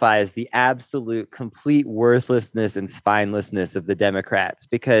exemplifies the absolute complete worthlessness and spinelessness of the Democrats,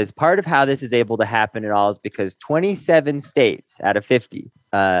 because part of how this is able to happen at all is because 27 states out of 50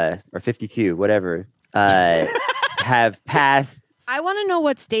 or 52, whatever, have passed. I want to know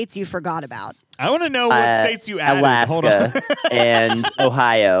what states you forgot about. I want to know what states you added. Alaska Hold on. and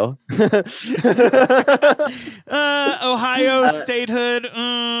Ohio. Ohio statehood.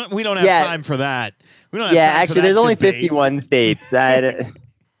 We don't have time for that. We don't have time actually, for that there's only debate. 51 states.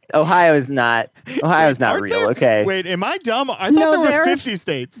 Ohio is not Aren't real. there? Okay. Wait, am I dumb? I thought there were 50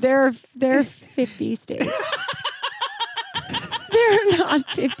 states. There are 50 states. There are not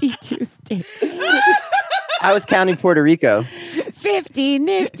 52 states. I was counting Puerto Rico. 50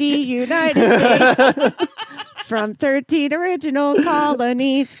 nifty United States from 13 original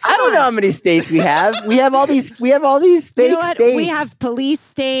colonies. I don't know how many states we have. We have all these fake You know what? states. We have police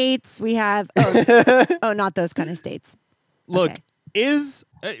states. We have not those kind of states. Look, Okay. it's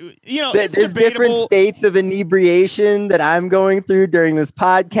There's different debatable. states of inebriation that I'm going through during this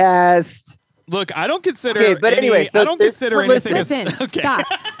podcast. Look, I don't consider. Okay, but anyway, so I don't consider anything. Listen, okay. stop.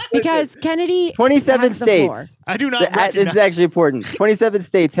 Because Kennedy 27 has the floor. states. I do not. This recognize- is actually important. 27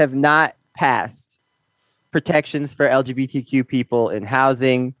 states have not passed protections for LGBTQ people in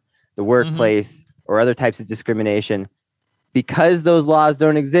housing, the workplace, or other types of discrimination. Because those laws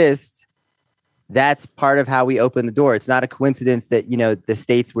don't exist, that's part of how we open the door. It's not a coincidence that, the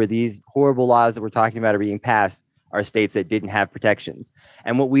states where these horrible laws that we're talking about are being passed are states that didn't have protections.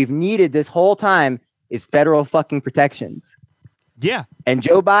 And what we've needed this whole time is federal fucking protections. Yeah. And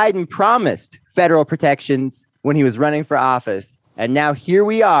Joe Biden promised federal protections when he was running for office. And now here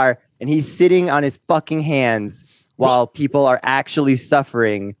we are, and he's sitting on his fucking hands while people are actually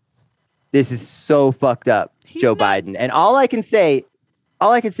suffering. This is so fucked up, Joe Biden. And all I can say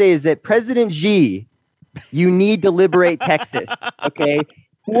is that President Xi, you need to liberate Texas, okay?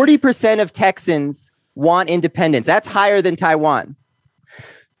 40% of Texans want independence. That's higher than Taiwan.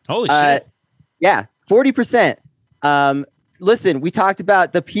 Holy shit. Yeah, 40%. Listen, we talked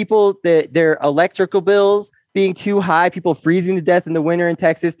about the people, their electrical bills being too high, people freezing to death in the winter in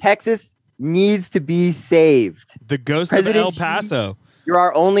Texas. Texas needs to be saved. The ghost President of El Paso. You're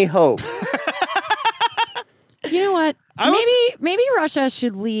our only hope. You know what? Maybe Russia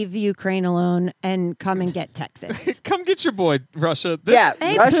should leave the Ukraine alone and come and get Texas. Come get your boy, Russia.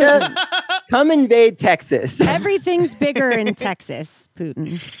 Hey, Russia, come invade Texas. Everything's bigger in Texas,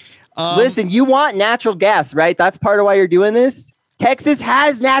 Putin. Listen, you want natural gas, right? That's part of why you're doing this. Texas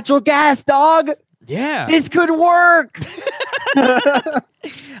has natural gas, dog. Yeah. This could work.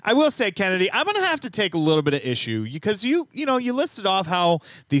 I will say, Kennedy, I'm going to have to take a little bit of issue because you listed off how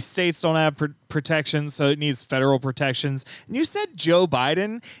these states don't have protections, so it needs federal protections. And you said Joe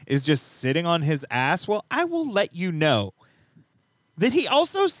Biden is just sitting on his ass. Well, I will let you know that he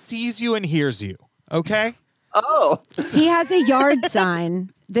also sees you and hears you. Okay? Oh. He has a yard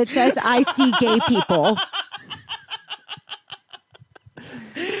sign that says, "I see gay people."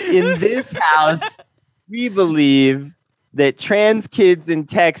 In this house, we believe that trans kids in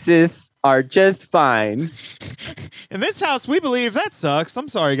Texas are just fine. In this house, we believe that sucks. I'm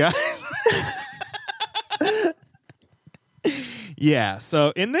sorry, guys. Yeah.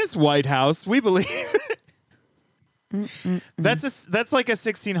 So in this White House, we believe that's like a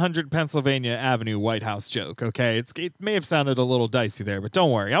 1600 Pennsylvania Avenue White House joke. Okay, it may have sounded a little dicey there, but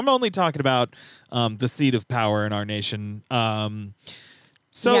don't worry. I'm only talking about the seat of power in our nation.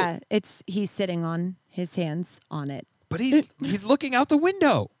 So yeah, he's sitting on his hands on it. but he's looking out the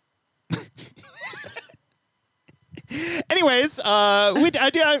window. Anyways,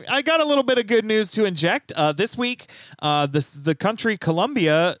 I got a little bit of good news to inject. This week, the country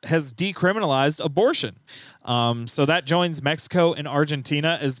Colombia has decriminalized abortion. So that joins Mexico and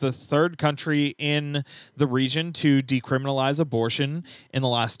Argentina as the third country in the region to decriminalize abortion in the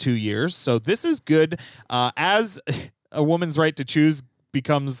last 2 years. So this is good. As a woman's right to choose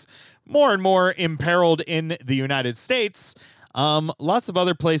becomes more and more imperiled in the United States, lots of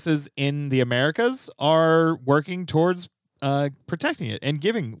other places in the Americas are working towards protecting it and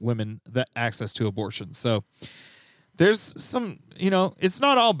giving women that access to abortion. So there's some, it's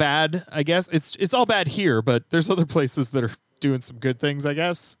not all bad, I guess. It's all bad here, but there's other places that are doing some good things, I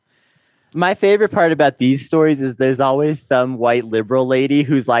guess. My favorite part about these stories is there's always some white liberal lady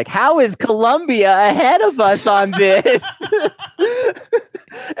who's like, how is Colombia ahead of us on this?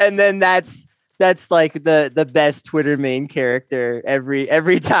 And then that's like the best Twitter main character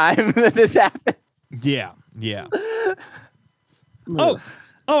every time that this happens. Yeah. Oh,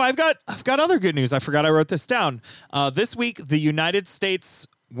 I've got other good news. I forgot I wrote this down. This week, the United States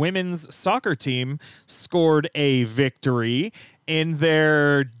women's soccer team scored a victory in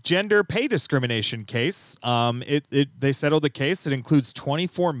their gender pay discrimination case. They settled the case. It includes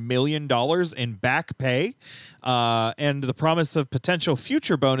 $24 million in back pay and the promise of potential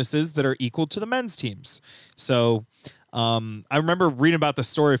future bonuses that are equal to the men's teams. So I remember reading about the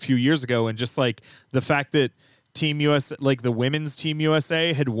story a few years ago, and just like the fact that Team USA, like the women's Team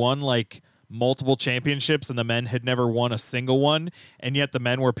USA, had won like multiple championships and the men had never won a single one, and yet the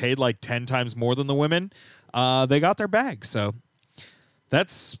men were paid like 10 times more than the women. They got their bag. So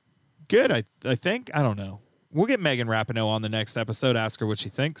that's good, I think. I don't know. We'll get Megan Rapinoe on the next episode, ask her what she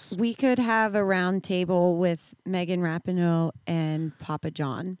thinks. We could have a round table with Megan Rapinoe and Papa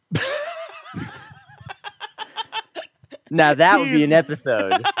John. Now that would be an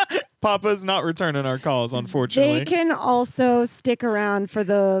episode. Papa's not returning our calls, unfortunately. They can also stick around for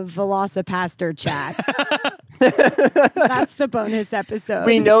the Velocipaster chat. That's the bonus episode.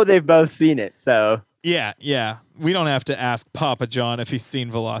 We know they've both seen it, so. Yeah. We don't have to ask Papa John if he's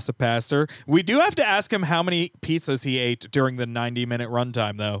seen Velocipaster. We do have to ask him how many pizzas he ate during the 90-minute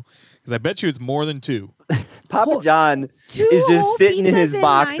runtime, though, because I bet you it's more than 2. Papa John Two is just whole sitting in his pizzas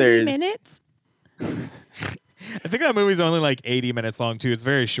boxers. 90 minutes? I think that movie's only like 80 minutes long, too. It's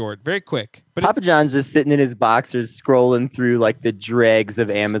very short, very quick. But Papa John's just sitting in his boxers scrolling through like the dregs of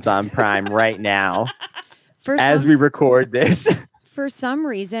Amazon Prime right now as we record this. For some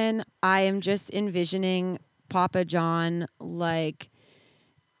reason, I am just envisioning Papa John like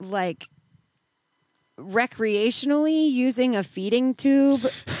recreationally using a feeding tube.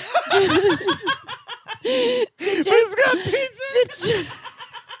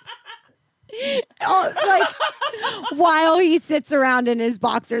 While he sits around in his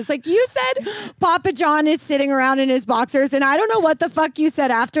boxers. Like you said, Papa John is sitting around in his boxers, and I don't know what the fuck you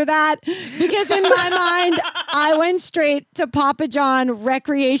said after that, because in my mind, I went straight to Papa John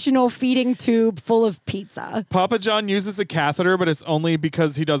recreational feeding tube full of pizza. Papa John uses a catheter, but it's only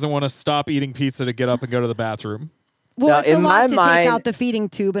because he doesn't want to stop eating pizza to get up and go to the bathroom. Well, Now, it's a in lot to my take mind- out the feeding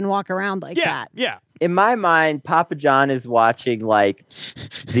tube and walk around like that. Yeah. In my mind, Papa John is watching like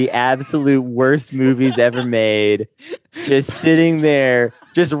the absolute worst movies ever made, just sitting there,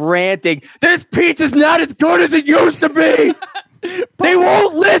 just ranting. This pizza's not as good as it used to be. They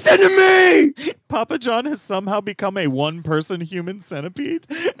won't listen to me. Papa John has somehow become a one-person human centipede.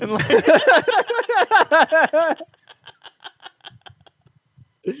 And like,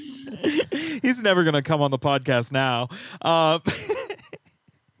 he's never going to come on the podcast now.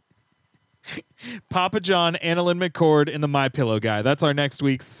 Papa John, Annalyn McCord, and the My Pillow guy. That's our next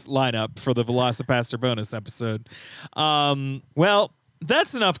week's lineup for the Velocipaster bonus episode. Well,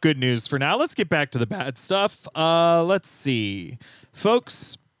 that's enough good news for now. Let's get back to the bad stuff. Let's see.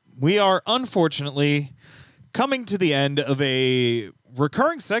 Folks, we are unfortunately coming to the end of a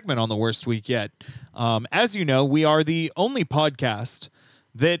recurring segment on the Worst Week Yet. As you know, we are the only podcast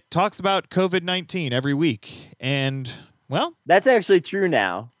that talks about COVID-19 every week. And, well, That's actually true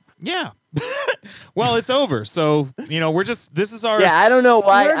now. yeah. Well, it's over. So, this is our Yeah, I don't know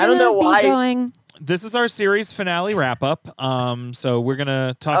why. We're I don't know gonna be why. going. this is our series finale wrap up. So we're going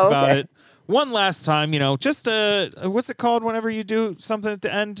to talk about okay. it one last time, just what's it called whenever you do something at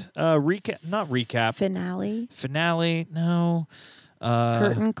the end? Recap, not recap. Finale, no.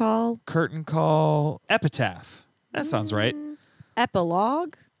 Curtain call. Epitaph. That sounds right.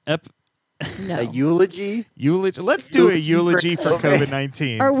 Epilogue. No. A eulogy. Let's do a eulogy for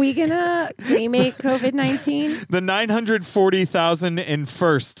COVID-19. Are we gonna remake COVID-19? The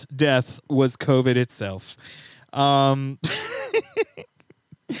 940,001st death was COVID itself.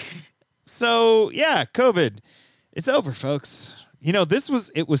 So yeah, COVID, it's over, folks.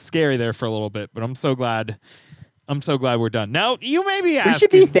 It was scary there for a little bit, but I'm so glad we're done. Now you may be asking. We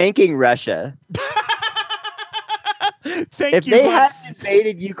should be thanking Russia. If they hadn't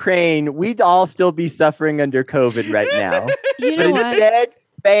invaded Ukraine, we'd all still be suffering under COVID right now. You know what? Instead,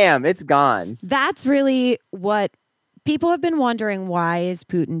 bam, it's gone. That's really what people have been wondering. Why is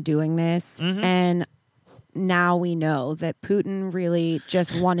Putin doing this? Mm-hmm. And now we know that Putin really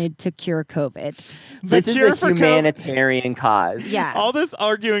just wanted to cure COVID. This is a humanitarian cause. Yeah. All this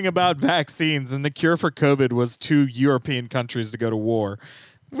arguing about vaccines and the cure for COVID was 2 European countries to go to war.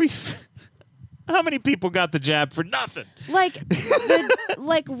 How many people got the jab for nothing?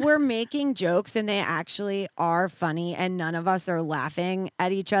 Like we're making jokes and they actually are funny and none of us are laughing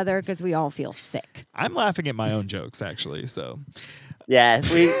at each other because we all feel sick. I'm laughing at my own jokes, actually. So, yeah,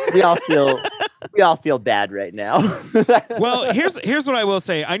 we all feel bad right now. well, here's what I will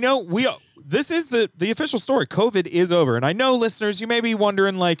say. I know this is the official story. COVID is over. And I know, listeners, you may be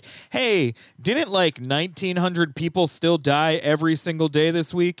wondering, like, hey, didn't 1,900 people still die every single day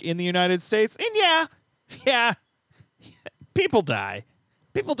this week in the United States? And yeah, people die.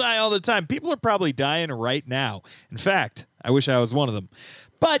 People die all the time. People are probably dying right now. In fact, I wish I was one of them.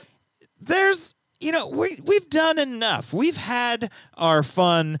 But there's, we've done enough. We've had our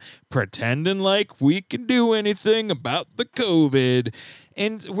fun pretending like we can do anything about the COVID.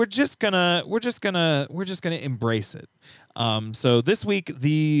 And we're just gonna embrace it. So this week,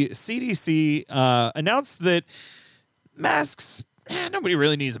 the CDC announced that masks, nobody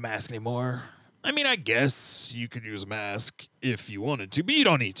really needs a mask anymore. I mean, I guess you could use a mask if you wanted to, but you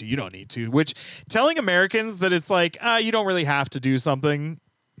don't need to. You don't need to. Which telling Americans that it's like, you don't really have to do something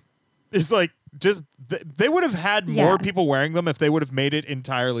is like just they would have had more people wearing them if they would have made it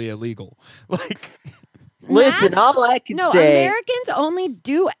entirely illegal. Like. Listen, all I can say... No, Americans only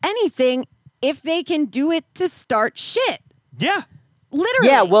do anything if they can do it to start shit. Yeah. Literally.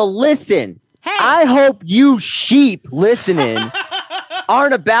 Yeah, well, listen. Hey. I hope you sheep listening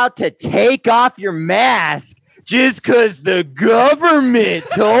aren't about to take off your mask just because the government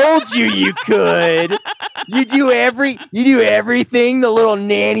told you could. You do everything the little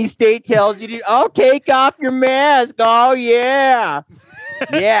nanny state tells you to. Oh, take off your mask. Oh, yeah.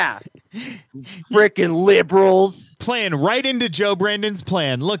 Yeah. Frickin' liberals. Playing right into Joe Brandon's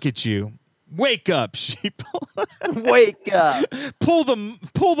plan. Look at you. Wake up, sheep. Wake up. Pull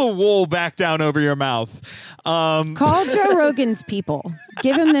the wool back down over your mouth. Call Joe Rogan's people.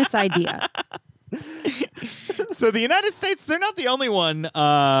 Give him this idea. So the United States, they're not the only one.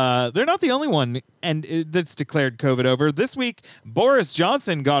 And that's declared COVID over. This week, Boris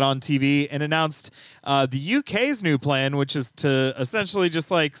Johnson got on TV and announced the UK's new plan, which is to essentially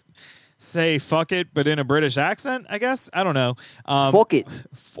just say fuck it, but in a British accent, I guess. I don't know. Fuck it.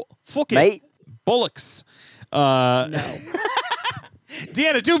 Fuck it. Mate. Bullocks. No.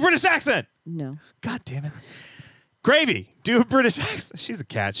 Deanna, do a British accent. No. God damn it. Gravy, do a British accent. She's a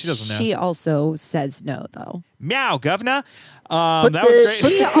cat. She doesn't know. She also says no, though. Meow, governor. That was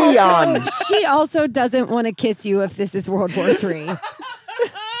great. She also doesn't want to kiss you if this is World War III.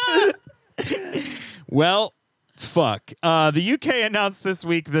 Well, fuck. The UK announced this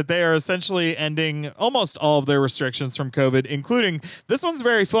week that they are essentially ending almost all of their restrictions from COVID, including, this one's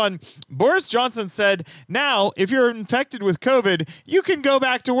very fun. Boris Johnson said, now, if you're infected with COVID, you can go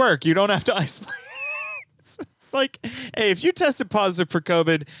back to work. You don't have to isolate. It's like, hey, if you tested positive for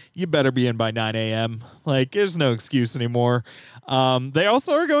COVID, you better be in by 9 a.m. Like, there's no excuse anymore. They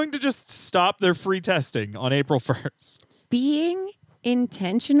also are going to just stop their free testing on April 1st. Being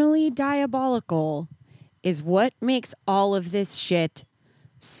intentionally diabolical is what makes all of this shit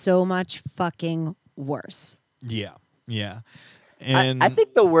so much fucking worse. Yeah. Yeah. And I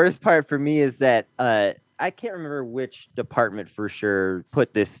think the worst part for me is that I can't remember which department for sure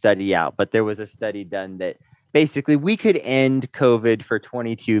put this study out, but there was a study done that basically we could end COVID for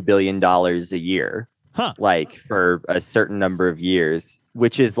 $22 billion a year, like for a certain number of years,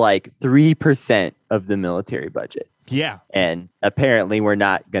 which is like 3% of the military budget. Yeah. And apparently we're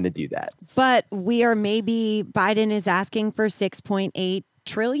not going to do that. But Biden is asking for 6.8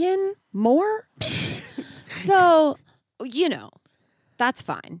 trillion more. So, that's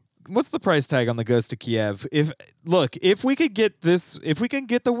fine. the price tag on the Ghost of Kiev? If we could get this, if we can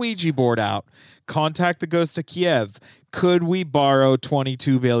get the Ouija board out, contact the Ghost of Kiev, could we borrow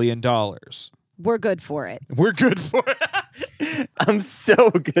 $22 billion? We're good for it. We're good for it. I'm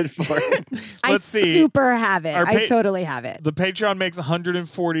so good for it. I Let's see. super have it. Our I totally have it. The Patreon makes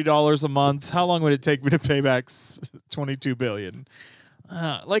 $140 a month. How long would it take me to pay back $22 billion?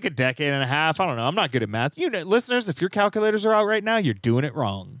 Like a decade and a half. I don't know. I'm not good at math. You know, listeners, if your calculators are out right now, you're doing it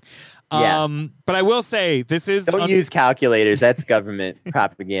wrong. Yeah. But I will say this is Don't use calculators. That's government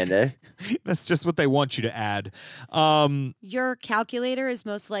propaganda. that's just what they want you to add. Your calculator is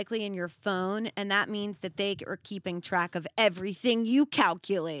most likely in your phone, and that means that they are keeping track of everything you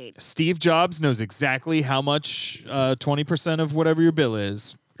calculate. Steve Jobs knows exactly how much 20% of whatever your bill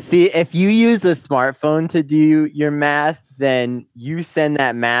is. See, if you use a smartphone to do your math, then you send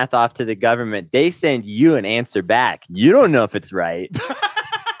that math off to the government. They send you an answer back. You don't know if it's right.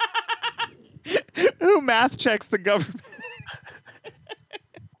 Who math checks the government?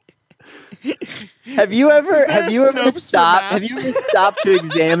 Have you ever Snopes for stopped? math? Have you ever stopped to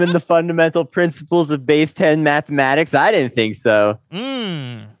examine the fundamental principles of base 10 mathematics? I didn't think so.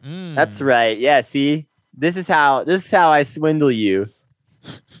 That's right. Yeah. See, this is how I swindle you.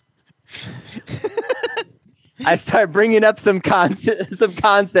 I start bringing up some concepts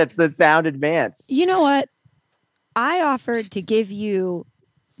that sound advanced. You know what? I offered to give you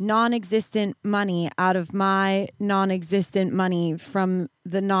non-existent money out of my non-existent money from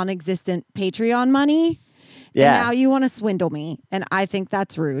the non-existent Patreon money. Yeah. And now you want to swindle me. And I think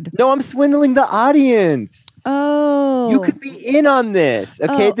that's rude. No, I'm swindling the audience. Oh. You could be in on this.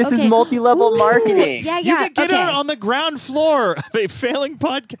 Okay. Oh, This is okay. multi-level Ooh, marketing. Yeah, You yeah. could get okay. out on the ground floor of a failing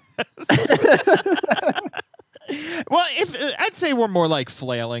podcast. Well, I'd say we're more like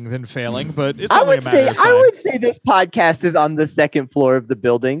flailing than failing, but it's only a matter of time. I would say this podcast is on the second floor of the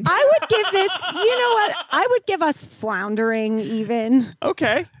building. I would give this, you know what? I would give us floundering even.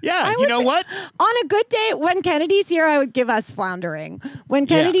 Okay. Yeah. I You would know be- what? On a good day, when Kennedy's here, I would give us floundering. When Yeah.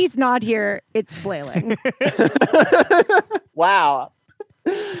 Kennedy's not here, it's flailing. Wow.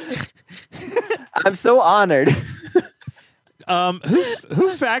 I'm so honored. Who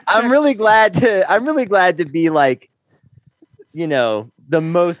fact checks? I'm really glad to be like, you know, the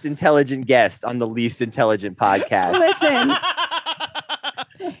most intelligent guest on the least intelligent podcast. Listen,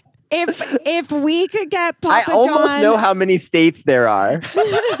 if we could get I Papa almost John, know how many states there are.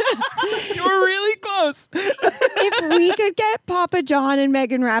 You were really close. if we could get Papa John and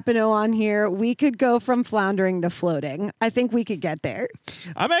Megan Rapinoe on here, we could go from floundering to floating. I think we could get there.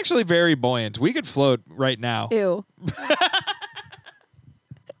 I'm actually very buoyant. We could float right now. Ew.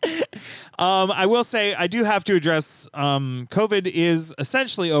 I will say I do have to address COVID is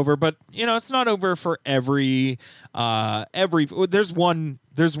essentially over, but you know it's not over for every. There's one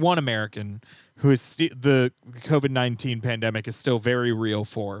American who is the COVID-19 pandemic is still very real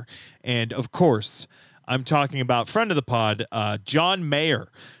for, and of course I'm talking about friend of the pod, John Mayer,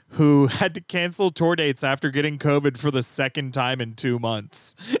 who had to cancel tour dates after getting COVID for the second time in 2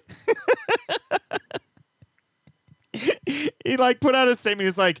 months. He like put out a statement.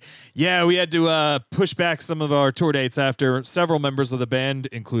 He's like, yeah, we had to push back some of our tour dates after several members of the band,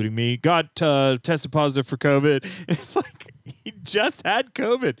 including me, got tested positive for COVID. And it's like, he just had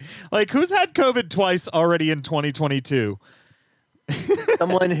COVID. Like, who's had COVID twice already in 2022?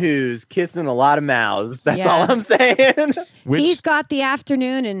 Someone who's kissing a lot of mouths. That's Yeah. all I'm saying. Which He's got the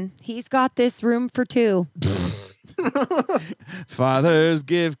afternoon and he's got this room for two. fathers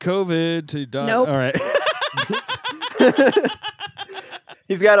give COVID to daughters. Nope. All right.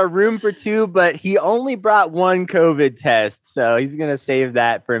 He's got a room for two, but he only brought one COVID test, so he's gonna save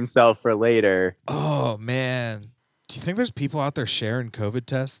that for himself for later. Oh, man. Do you think there's people out there sharing COVID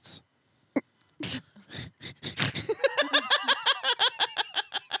tests?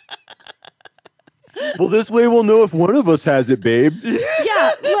 Well, this way we'll know if one of us has it, babe.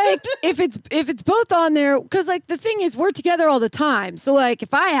 Yeah, like if it's both on there, because like the thing is, we're together all the time. So like,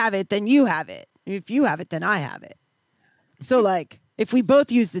 if I have it, then you have it. If you have it, then I have it. So like, if we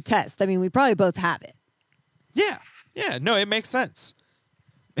both use the test, I mean, we probably both have it. Yeah. Yeah. No, it makes sense.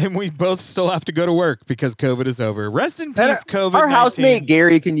 And we both still have to go to work because COVID is over. Rest in peace, COVID. Our housemate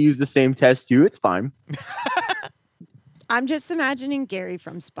Gary can use the same test too. It's fine. I'm just imagining Gary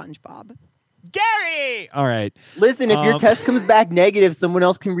from SpongeBob. Gary. All right. Listen, if your test comes back negative, someone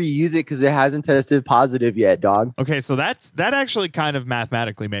else can reuse it because it hasn't tested positive yet, dog. Okay, so that actually kind of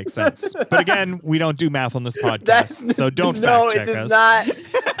mathematically makes sense. But again, we don't do math on this podcast, so don't fact check it us. does not.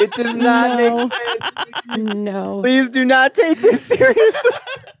 It does not No. make sense. No. Please do not take this seriously.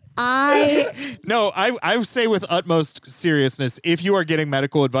 I No, I say with utmost seriousness, if you are getting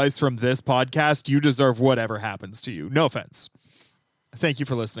medical advice from this podcast, you deserve whatever happens to you. No offense. Thank you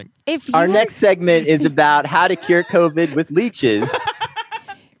for listening. Our next segment is about how to cure COVID with leeches.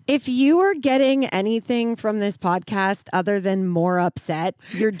 If you are getting anything from this podcast other than more upset,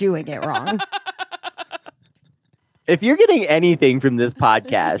 you're doing it wrong. If you're getting anything from this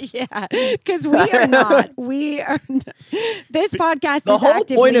podcast, Yeah, because we are not. This podcast the is whole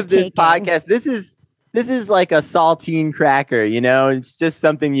actively point of this taking. podcast, this is like a saltine cracker, you know? It's just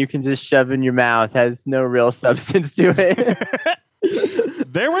something you can just shove in your mouth, has no real substance to it.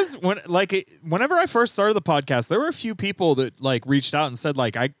 There was whenever I first started the podcast, there were a few people that like reached out and said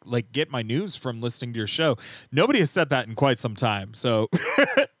like I like get my news from listening to your show. Nobody has said that in quite some time. So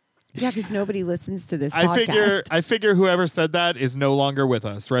Yeah, because nobody listens to this podcast. I figure whoever said that is no longer with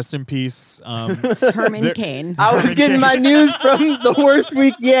us. Rest in peace. Herman Cain. I was getting my news from the worst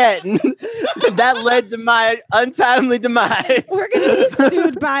week yet, and that led to my untimely demise. We're going to be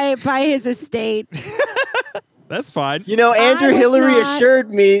sued by his estate. That's fine. You know, Andrew I was Hillary not-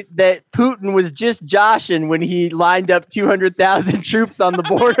 assured me that Putin was just joshing when he lined up 200,000 troops on the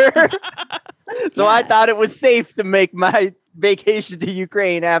border. So I thought it was safe to make my vacation to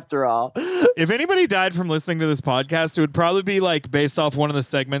Ukraine after all. If anybody died from listening to this podcast, it would probably be like based off one of the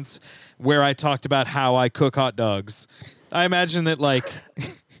segments where I talked about how I cook hot dogs. I imagine that like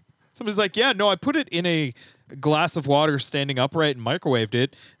somebody's like, yeah, no, I put it in a glass of water standing upright and microwaved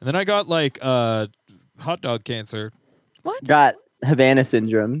it. And then I got like hot dog cancer. What? Got Havana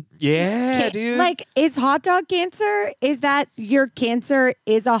syndrome. Yeah, dude. Like, is hot dog cancer? Is that your cancer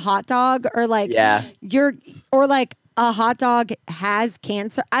is a hot dog? Or like, Yeah. or like a hot dog has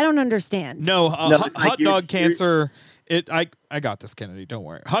cancer? I don't understand. no, No, hot, it's like hot you're- dog cancer. I got this, Kennedy. Don't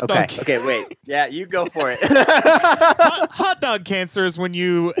worry. Hot Okay. dog. Okay, wait. Yeah, you go for it. Hot dog cancer is when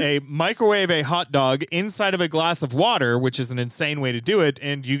you microwave a hot dog inside of a glass of water, which is an insane way to do it,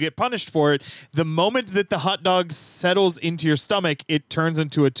 and you get punished for it. The moment that the hot dog settles into your stomach, it turns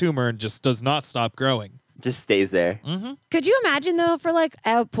into a tumor and just does not stop growing. Just stays there. Could you imagine though, for like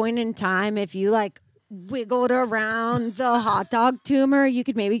a point in time, if you like wiggled around the hot dog tumor, you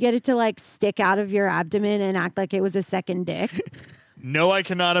could maybe get it to like stick out of your abdomen and act like it was a second dick? No, I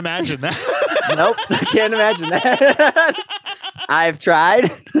cannot imagine that. Nope, I can't imagine that. I've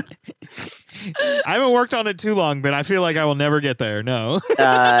tried. I haven't worked on it too long, but I feel like I will never get there. No.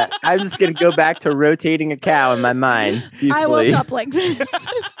 I'm just gonna go back to rotating a cow in my mind. I woke peacefully. up like this.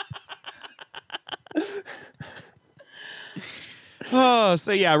 Oh,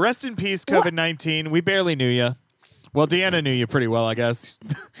 so yeah, rest in peace, COVID-19. We barely knew you. Well, Deanna knew you pretty well, I guess.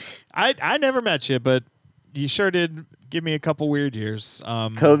 I never met you, but you sure did give me a couple weird years.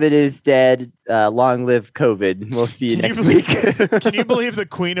 COVID is dead. Long live COVID. We'll see you Can you next believe- week. Can you believe the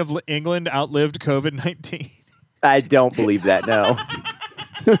Queen of England outlived COVID-19? I don't believe that. No.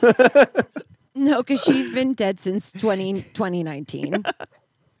 No, because she's been dead since 2019.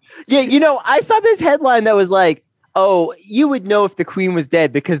 Yeah, you know, I saw this headline that was like, "Oh, you would know if the queen was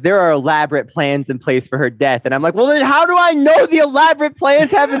dead because there are elaborate plans in place for her death." And I'm like, "Well, then how do I know the elaborate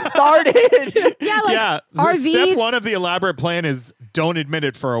plans haven't started?" Yeah, like, yeah. are Step these one of the elaborate plan is don't admit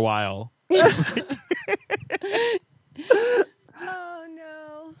it for a while. Oh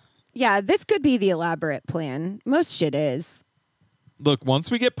no. Yeah, this could be the elaborate plan. Most shit is. Look, once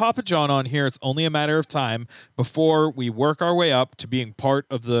we get Papa John on here, it's only a matter of time before we work our way up to being part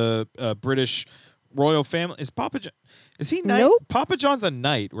of the British royal family. Is Papa John? Is he knight? Nope. Papa John's a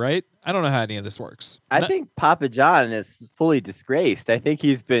knight, right? I don't know how any of this works. I think Papa John is fully disgraced. I think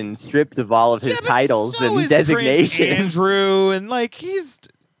he's been stripped of all of his titles so and is Prince designations. Andrew, and like he's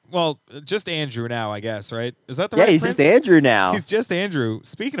just Andrew now, I guess, right? Is that the Yeah, right he's Prince? just Andrew now. He's just Andrew.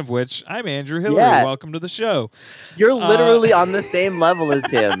 Speaking of which, I'm Andrew Hillary. Yeah. Welcome to the show. You're literally on the same level as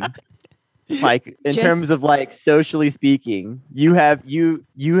him. Like in terms Just- of like socially speaking, you have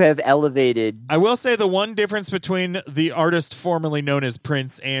elevated. I will say the one difference between the artist formerly known as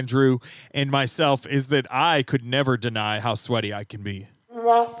Prince Andrew and myself is that I could never deny how sweaty I can be.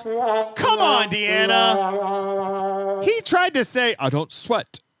 Come on, Deanna. He tried to say, I don't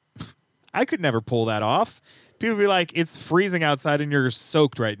sweat. I could never pull that off. People be like, it's freezing outside and you're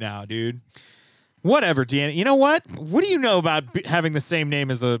soaked right now, dude. Whatever, Deanna. You know what? What do you know about having the same name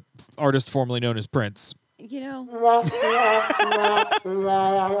as a artist formerly known as Prince? You know,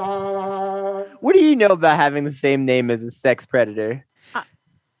 What do you know about having the same name as a sex predator?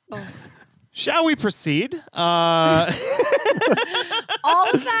 Shall we proceed? all of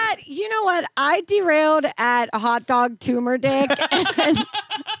that, you know what? I derailed at hot dog tumor dick. And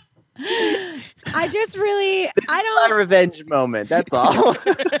I just really, My revenge moment. That's all.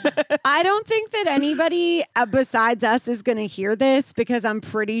 I don't think that anybody besides us is going to hear this because I'm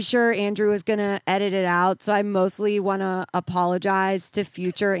pretty sure Andrew is going to edit it out. So I mostly want to apologize to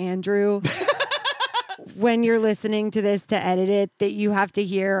future Andrew when you're listening to this to edit it, that you have to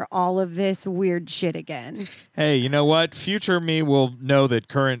hear all of this weird shit again. Hey, you know what? Future me will know that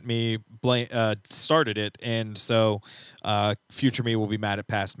current me started it, and so future me will be mad at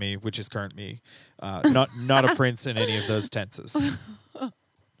past me, which is current me. Not a prince in any of those tenses.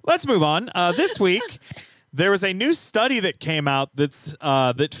 Let's move on. This week, there was a new study that came out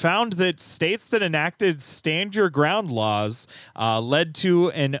that found that states that enacted stand your ground laws led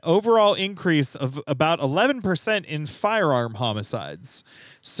to an overall increase of about 11% in firearm homicides.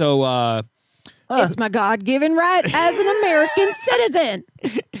 So It's my God-given right as an American citizen.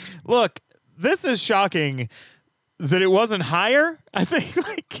 look, this is shocking that it wasn't higher. I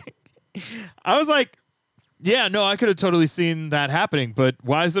think I was like, yeah, no, I could have totally seen that happening, but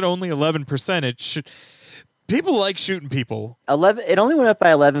why is it only 11%? It should. People like shooting people. 11. It only went up by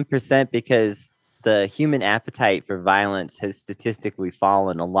 11% because the human appetite for violence has statistically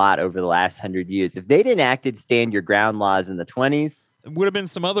fallen a lot over the last 100 years. If they'd enacted stand your ground laws in the 20s, It would have been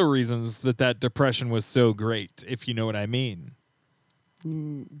some other reasons that depression was so great, if you know what I mean.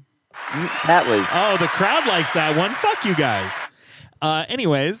 that was Oh, the crowd likes that one. Fuck you guys.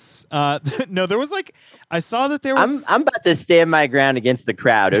 Anyways, no, there was I saw that there was. I'm about to stand my ground against the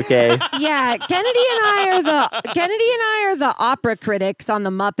crowd, okay? Yeah, Kennedy and I are the opera critics on the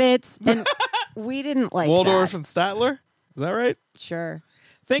Muppets, and we didn't like Waldorf that. and Statler. Is that right? Sure.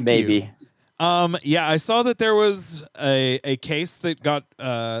 Thank you. Maybe. Yeah, I saw that there was a case that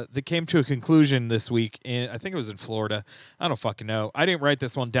that came to a conclusion this week I think it was in Florida. I don't fucking know. I didn't write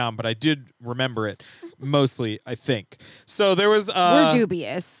this one down, but I did remember it mostly, I think. So there was We're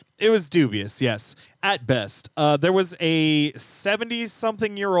dubious. It was dubious, yes, at best. There was a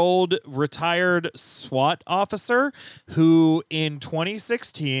 70-something-year-old retired SWAT officer who, in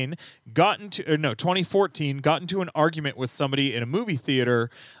 2014, got into an argument with somebody in a movie theater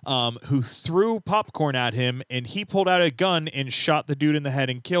who threw popcorn at him, and he pulled out a gun and shot the dude in the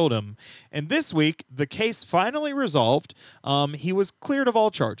head and killed him. And this week, the case finally resolved. He was cleared of all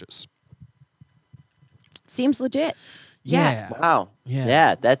charges. Seems legit. Wow. Yeah.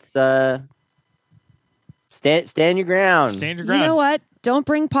 Yeah, that's stand your ground. Stand your You ground. know what? Don't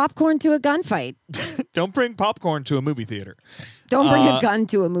bring popcorn to a gunfight. Don't bring popcorn to a movie theater. Don't bring a gun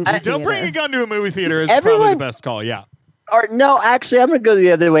to a movie theater. Don't bring a gun to a movie theater is Everyone- probably the best call, yeah. Or no, actually, I'm gonna go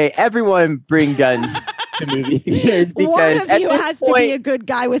the other way. Everyone bring guns to movie theaters because One of at you this has to point, be a good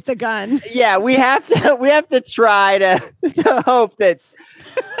guy with the gun. yeah, we have to try to hope that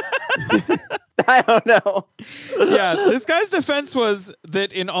I don't know. Yeah, this guy's defense was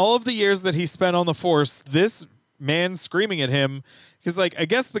that in all of the years that he spent on the force, this man screaming at him, because I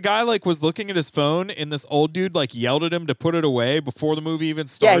guess the guy was looking at his phone and this old dude yelled at him to put it away before the movie even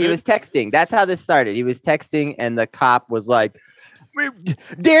started. Yeah, he was texting. That's how this started. He was texting, and the cop was like,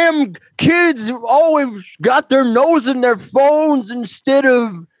 "Damn kids always got their nose in their phones instead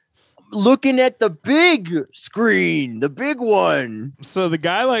of looking at the big screen, the big one." So the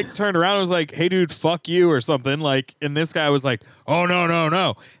guy turned around and was like, "Hey dude, fuck you," or something. And this guy was like, "Oh no, no,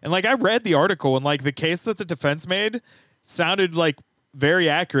 no." And I read the article, and the case that the defense made sounded very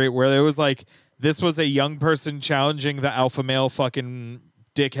accurate, where there was this was a young person challenging the alpha male fucking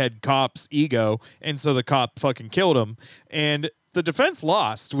dickhead cop's ego, and so the cop fucking killed him. And the defense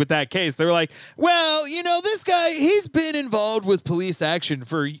lost with that case. They were like, well, this guy, he's been involved with police action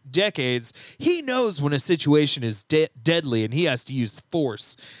for decades. He knows when a situation is deadly and he has to use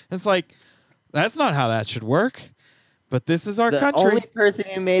force. And it's that's not how that should work. But this is our The country. only person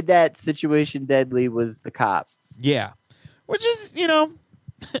who made that situation deadly was the cop. Yeah. Which is, a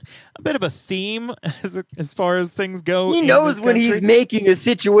bit of a theme as far as things go. He in knows this when country. he's making a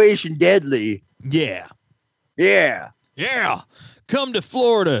situation deadly. Yeah. Yeah. Yeah. Come to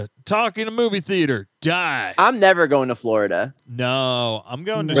Florida, talk in a movie theater, die. I'm never going to Florida, No, I'm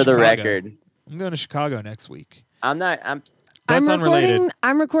going to for Chicago. the record. I'm going to Chicago next week. I'm not. That's unrelated.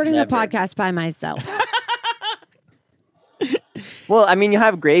 I'm recording the Never. podcast by myself. Well, I mean, you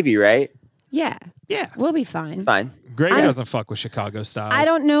have gravy, right? Yeah, Yeah. we'll be fine. It's fine. Gravy I'm- doesn't fuck with Chicago style. I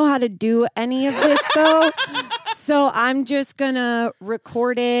don't know how to do any of this though, so I'm just gonna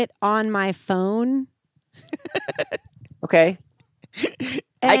record it on my phone. Okay.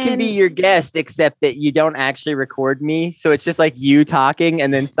 I can be And- your guest, except that you don't actually record me. So it's just you talking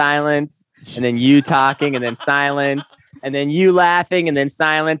and then silence, and then you talking and then silence, and then you laughing and then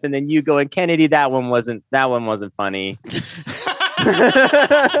silence, and then you going, Kennedy, that one wasn't funny.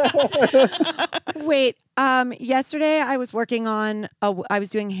 Wait, yesterday I was working on I was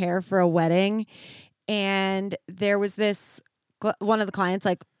doing hair for a wedding, and there was this one of the clients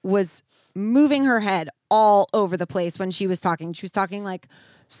like was moving her head all over the place when she was talking. She was talking like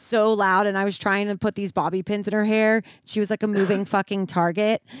so loud, and I was trying to put these bobby pins in her hair. She was like a moving fucking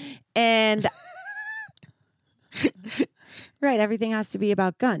target. And right, everything has to be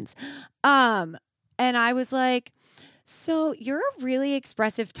about guns. And I was like, so you're a really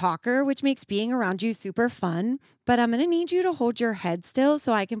expressive talker, which makes being around you super fun, but I'm going to need you to hold your head still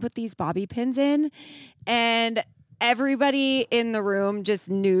so I can put these bobby pins in. And everybody in the room just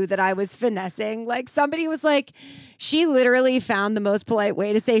knew that I was finessing. Like somebody was like, she literally found the most polite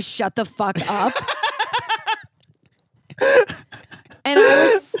way to say, shut the fuck up. And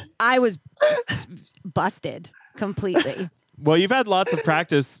I was busted completely. Well, you've had lots of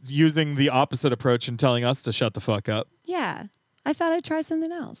practice using the opposite approach and telling us to shut the fuck up. Yeah. I thought I'd try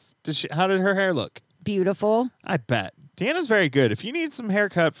something else. How did her hair look? Beautiful. I bet. Deanna's very good. If you need some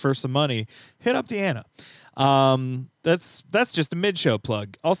haircut for some money, hit up Deanna. That's just a mid-show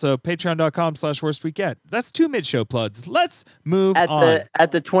plug. Also, patreon.com/worstweekget. That's 2 mid-show plugs. Let's move on.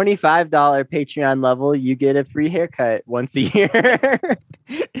 At the $25 Patreon level, you get a free haircut once a year.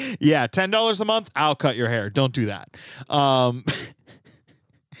 Yeah, $10 a month, I'll cut your hair. Don't do that. I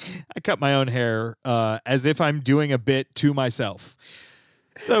cut my own hair as if I'm doing a bit to myself.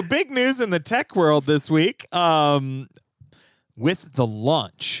 So big news in the tech world this week with the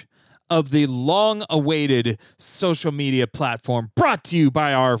launch of the long-awaited social media platform brought to you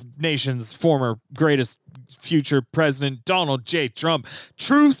by our nation's former greatest future president, Donald J. Trump.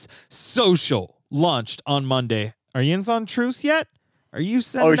 Truth Social launched on Monday. Are you on Truth yet? Are you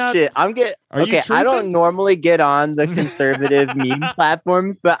sending out? Shit. Okay, I don't normally get on the conservative meme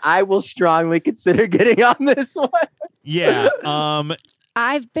platforms, but I will strongly consider getting on this one. Yeah.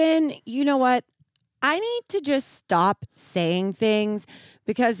 You know what? I need to just stop saying things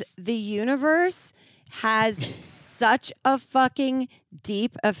because the universe has such a fucking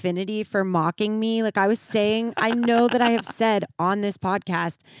deep affinity for mocking me. Like I was saying, I know that I have said on this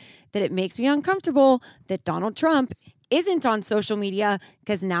podcast that it makes me uncomfortable that Donald Trump isn't on social media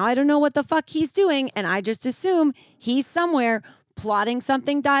because now I don't know what the fuck he's doing. And I just assume he's somewhere plotting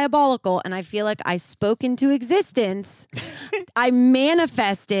something diabolical. And I feel like I spoke into existence. I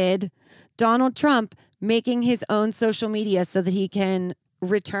manifested Donald Trump making his own social media so that he can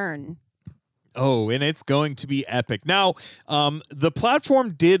return. Oh, and it's going to be epic. Now, the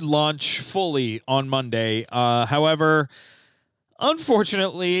platform did launch fully on Monday. However,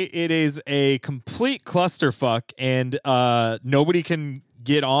 unfortunately, it is a complete clusterfuck, and nobody can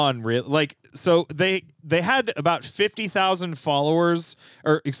get on. So they had about 50,000 followers,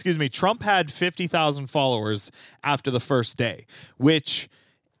 or excuse me, Trump had 50,000 followers after the first day, which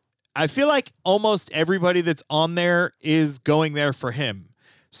I feel like almost everybody that's on there is going there for him.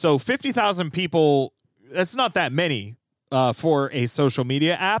 So 50,000 people, that's not that many for a social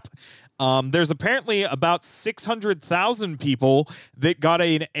media app. There's apparently about 600,000 people that got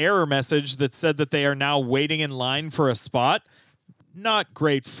an error message that said that they are now waiting in line for a spot. Not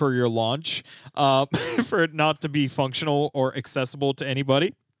great for your launch, for it not to be functional or accessible to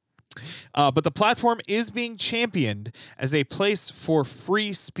anybody. But the platform is being championed as a place for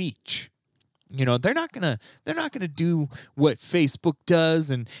free speech. You know, they're not gonna do what Facebook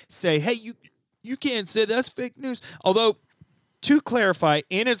does and say, hey, you can't say that's fake news. Although, to clarify,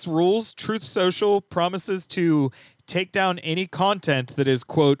 in its rules, Truth Social promises to take down any content that is,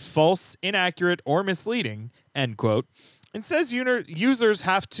 quote, false, inaccurate, or misleading, end quote, and says users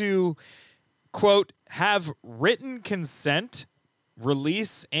have to, quote, have written consent,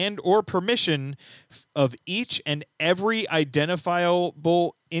 release, and or permission of each and every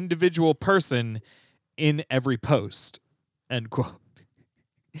identifiable individual person in every post, end quote.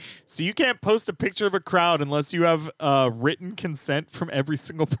 So you can't post a picture of a crowd unless you have written consent from every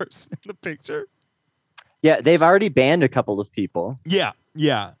single person in the picture. Yeah, they've already banned a couple of people. Yeah.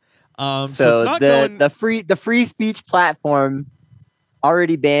 So it's not the free speech platform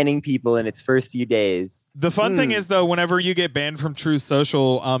already banning people in its first few days. The fun thing is, though, whenever you get banned from Truth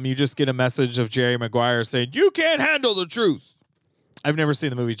Social, you just get a message of Jerry Maguire saying, you can't handle the truth. I've never seen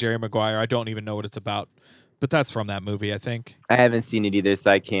the movie Jerry Maguire. I don't even know what it's about. But that's from that movie, I think. I haven't seen it either, so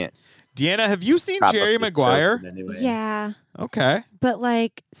I can't. Deanna, have you seen Jerry Maguire? Anyway. Yeah. Okay. But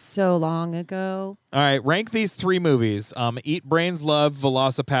like so long ago. All right. Rank these 3 movies. Eat Brains, Love,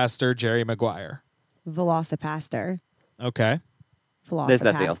 Velocipaster, Jerry Maguire. Velocipaster. Okay. There's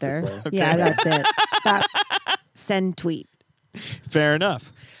nothing else to Velocipaster. say. Okay. Yeah, that's it. Send tweet. Fair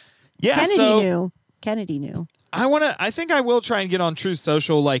enough. Yeah. Kennedy knew. I think I will try and get on Truth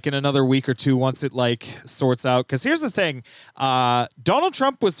Social like in another week or two once it like sorts out. Because here's the thing, Donald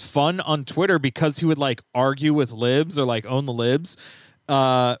Trump was fun on Twitter because he would like argue with libs or like own the libs,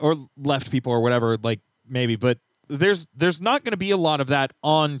 or left people or whatever, like maybe. But there's not going to be a lot of that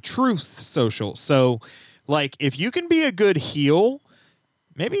on Truth Social. So like if you can be a good heel,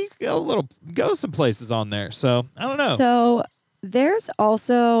 maybe you can go some places on there. So I don't know. So there's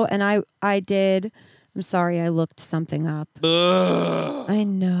also, and I'm sorry, I looked something up. Ugh. I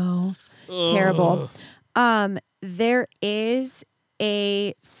know. Terrible. There is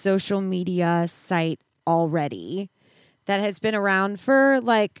a social media site already that has been around for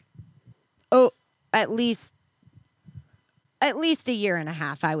like, at least a year and a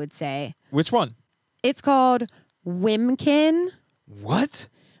half, I would say. Which one? It's called Wimkin. What?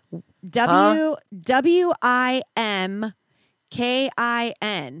 WIMKIN.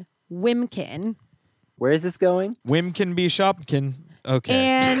 Wimkin. Where is this going? Wimkin be Shopkin. Okay.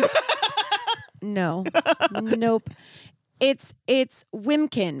 And no. Nope. It's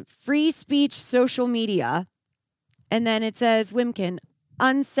Wimkin, free speech social media. And then it says Wimkin,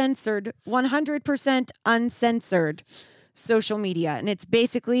 uncensored, 100% uncensored social media. And it's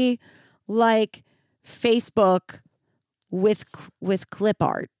basically like Facebook with clip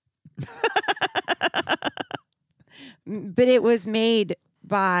art. But it was made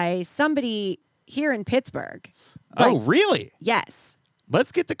by somebody here in Pittsburgh. Oh, really? Yes.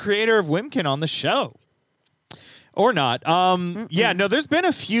 Let's get the creator of Wimkin on the show. Or not. Yeah, no, there's been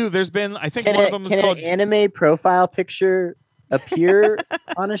a few. There's been, I think one of them is called... Can an anime profile picture appear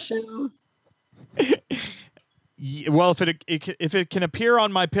on a show? Well, if it can appear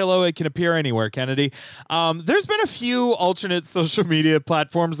on my pillow, it can appear anywhere, Kennedy. There's been a few alternate social media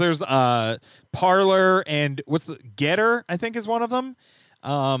platforms. There's Parler and Getter, I think is one of them.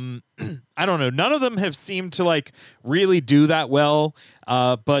 I don't know. None of them have seemed to like really do that well.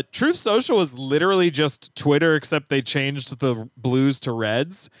 But Truth Social is literally just Twitter, except they changed the blues to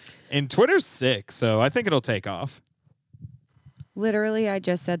reds. And Twitter's sick, so I think it'll take off. Literally, I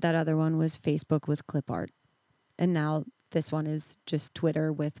just said that other one was Facebook with clip art. And now this one is just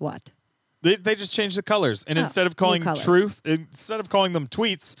Twitter with what? They just changed the colors, and instead of calling them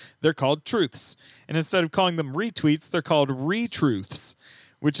tweets, they're called truths, and instead of calling them retweets, they're called retruths,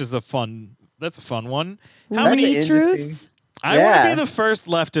 which is a fun one. How many truths? I want to be the first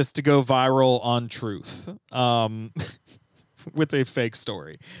leftist to go viral on Truth, with a fake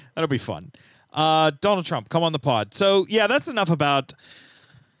story. That'll be fun. Donald Trump, come on the pod. So yeah, that's enough about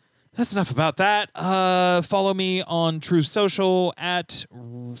that. Follow me on Truth Social at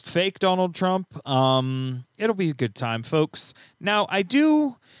fake Donald Trump. It'll be a good time, folks. Now,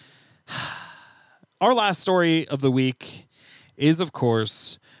 our last story of the week is, of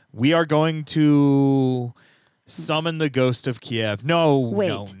course, we are going to summon the ghost of Kiev. No.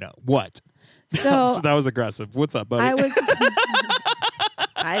 What? So that was aggressive. What's up, buddy?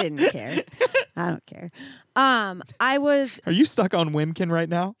 I didn't care. I don't care. Are you stuck on Wimkin right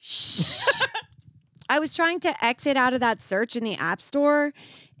now? I was trying to exit out of that search in the App Store,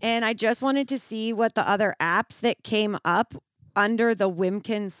 and I just wanted to see what the other apps that came up under the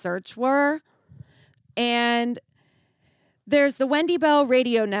Wimkin search were. And there's the Wendy Bell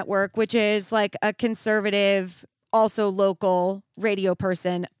Radio Network, which is like a conservative, also local radio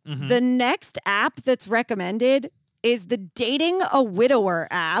person. Mm-hmm. The next app that's recommended is the Dating a Widower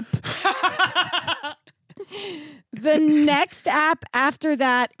app. The next app after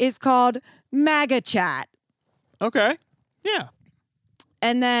that is called MAGA Chat. Okay. Yeah.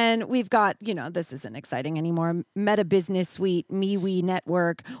 And then we've got, this isn't exciting anymore. Meta Business Suite, MeWe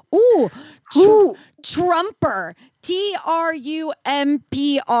Network. Ooh. Trumper. TRUMPR.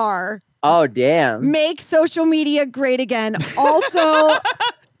 Oh, damn. Make social media great again. Also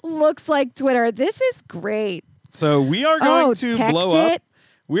looks like Twitter. This is great. So we are going to blow up. It.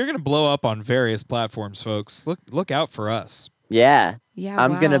 We're going to blow up on various platforms, folks. Look out for us. Yeah. Yeah.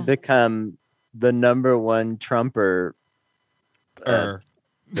 I'm going to become the number one Trumper. Trumper.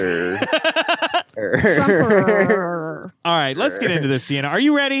 All right, let's get into this, Deanna. Are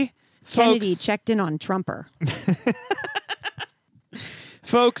you ready? Kennedy folks? checked in on Trumper.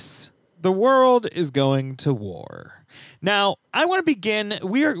 Folks, the world is going to war. Now, I want to begin.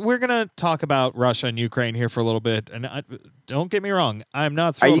 We're going to talk about Russia and Ukraine here for a little bit. And don't get me wrong, I'm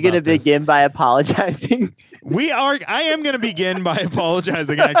not thrilled. Are you going to begin by apologizing? I am going to begin by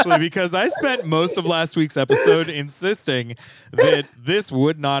apologizing, actually, because I spent most of last week's episode insisting that this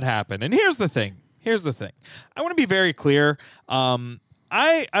would not happen. And here's the thing. I want to be very clear. I'm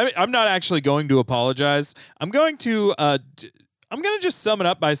not actually going to apologize. I'm going to just sum it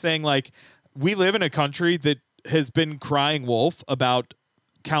up by saying, like, we live in a country that has been crying wolf about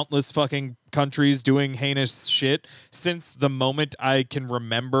countless fucking countries doing heinous shit since the moment I can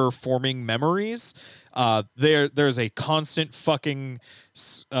remember forming memories. There's a constant fucking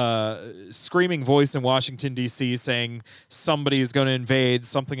screaming voice in Washington, D.C. saying somebody is going to invade,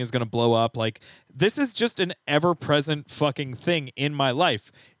 something is going to blow up. Like, this is just an ever-present fucking thing in my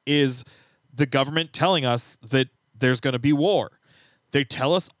life, is the government telling us that there's going to be war. They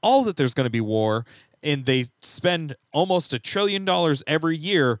tell us all that there's going to be war, and they spend almost $1 trillion every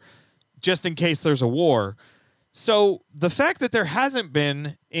year just in case there's a war. So the fact that there hasn't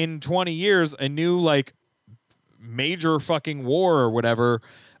been in 20 years a new like major fucking war or whatever,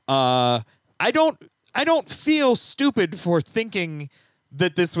 I don't feel stupid for thinking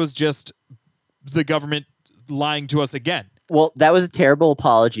that this was just the government lying to us again. Well, that was a terrible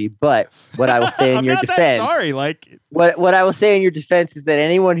apology, but what I will say in your defense, that sorry, like what I will say in your defense is that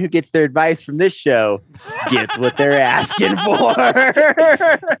anyone who gets their advice from this show gets what they're asking for.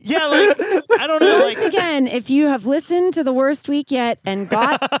 Yeah, like I don't know. Like, Once again, if you have listened to the worst week yet and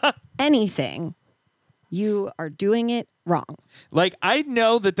got anything, you are doing it wrong. Like, I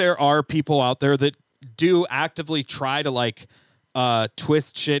know that there are people out there that do actively try to like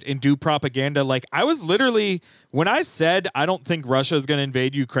twist shit and do propaganda. Like, I was literally, when I said I don't think Russia is going to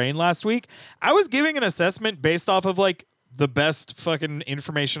invade Ukraine last week, I was giving an assessment based off of like the best fucking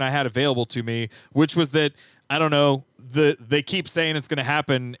information I had available to me, which was that, I don't know, they keep saying it's going to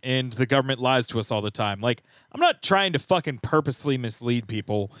happen and the government lies to us all the time. Like, I'm not trying to fucking purposefully mislead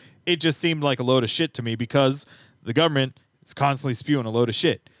people. It just seemed like a load of shit to me because the government is constantly spewing a load of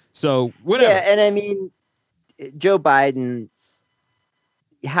shit. So whatever. Yeah, and I mean, Joe Biden,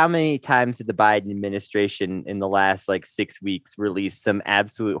 how many times did the Biden administration in the last like 6 weeks release some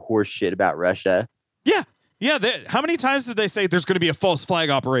absolute horse shit about Russia? Yeah. Yeah. How many times did they say there's going to be a false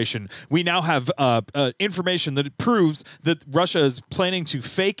flag operation? We now have information that proves that Russia is planning to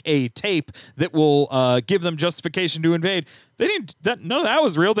fake a tape that will give them justification to invade. They didn't. None of that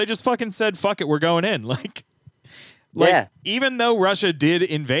was real. They just fucking said, "Fuck it, we're going in." Like, Yeah. even though Russia did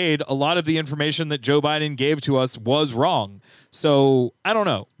invade, a lot of the information that Joe Biden gave to us was wrong. So I don't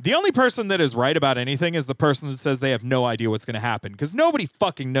know. The only person that is right about anything is the person that says they have no idea what's going to happen, because nobody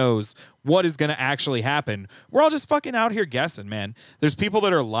fucking knows what is going to actually happen. We're all just fucking out here guessing, man. There's people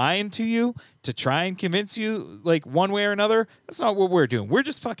that are lying to you to try and convince you like one way or another. That's not what we're doing. We're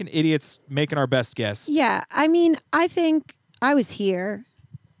just fucking idiots making our best guess. Yeah, I mean, I think I was here.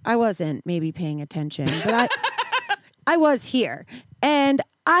 I wasn't maybe paying attention, but I was here. And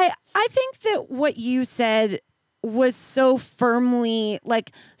I think that what you said was so firmly,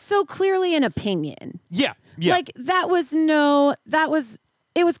 like, so clearly an opinion. Yeah. Yeah. Like, it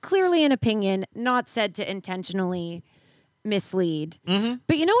was clearly an opinion, not said to intentionally mislead. Mm-hmm.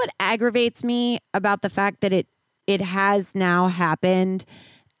 But you know what aggravates me about the fact that it has now happened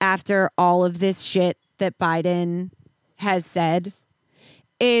after all of this shit that Biden has said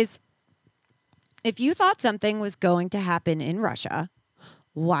is, if you thought something was going to happen in Russia,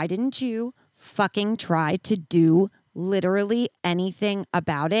 why didn't you fucking try to do literally anything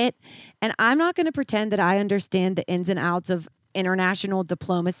about it? And I'm not going to pretend that I understand the ins and outs of international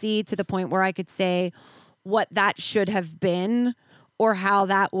diplomacy to the point where I could say what that should have been or how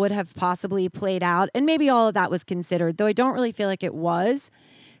that would have possibly played out. And maybe all of that was considered, though I don't really feel like it was,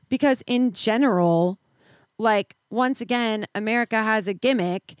 because in general, like, once again, America has a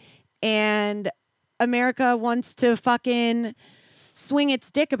gimmick and America wants to fucking swing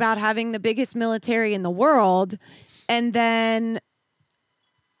its dick about having the biggest military in the world and then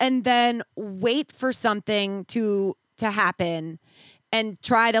wait for something to happen and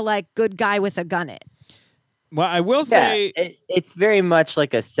try to like good guy with a gun it. Well, I will say it's very much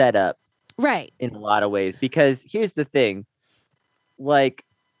like a setup, right, in a lot of ways, because here's the thing, like,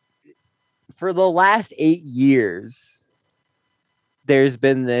 for the last 8 years, there's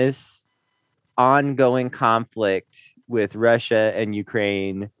been this ongoing conflict with Russia and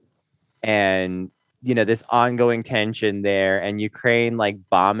Ukraine, and this ongoing tension there, and Ukraine like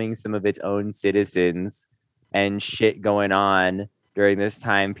bombing some of its own citizens and shit going on during this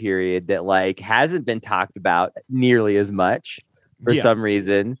time period that like hasn't been talked about nearly as much for some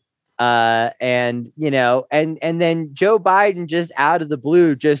reason. And then Joe Biden just out of the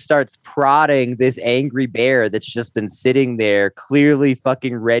blue just starts prodding this angry bear that's just been sitting there clearly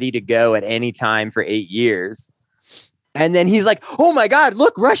fucking ready to go at any time for 8 years. And then he's like, oh my God,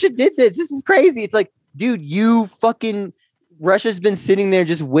 look, Russia did this. This is crazy. It's like, dude, Russia's been sitting there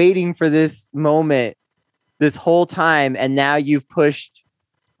just waiting for this moment this whole time. And now you've pushed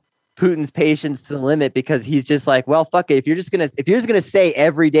Putin's patience to the limit because he's just like, well, fuck it. If you're just going to say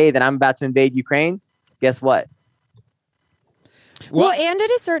every day that I'm about to invade Ukraine, guess what? Well, and at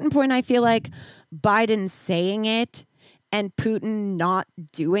a certain point, I feel like Biden saying it and Putin not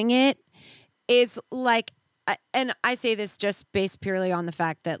doing it is like, and I say this just based purely on the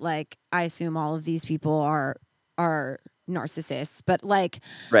fact that, like, I assume all of these people are narcissists, but like,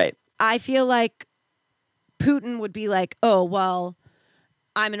 Right. I feel like Putin would be like, oh, well,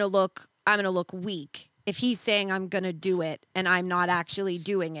 I'm gonna look weak if he's saying I'm gonna do it and I'm not actually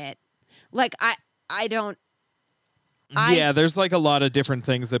doing it. Like, I don't. Yeah, there's like a lot of different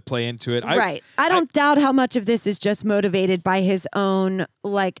things that play into it. Right. I don't doubt how much of this is just motivated by his own,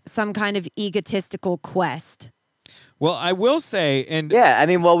 like, some kind of egotistical quest. Well, I will say, and Yeah, I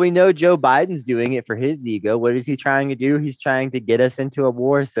mean, well, we know Joe Biden's doing it for his ego. What is he trying to do? He's trying to get us into a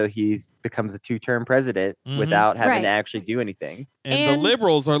war so he becomes a 2-term president without having to actually do anything. And the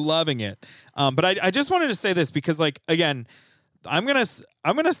liberals are loving it. But I just wanted to say this because, like, again, I'm gonna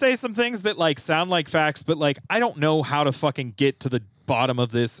say some things that like sound like facts, but like I don't know how to fucking get to the bottom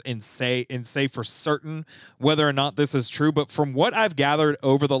of this and say for certain whether or not this is true. But from what I've gathered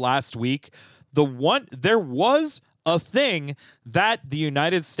over the last week, there was a thing that the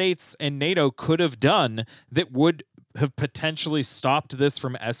United States and NATO could have done that would have potentially stopped this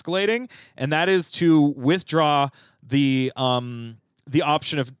from escalating, and that is to withdraw the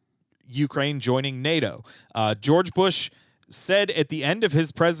option of Ukraine joining NATO. George Bush said at the end of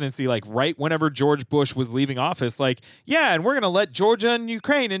his presidency, like right whenever George Bush was leaving office, like, yeah, and we're going to let Georgia and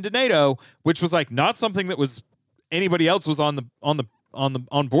Ukraine into NATO, which was like not something that was anybody else was on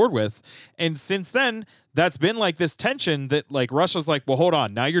board with. And since then, that's been like this tension that like Russia's like, well, hold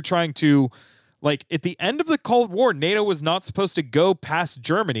on, now you're trying to, like, at the end of the Cold War, NATO was not supposed to go past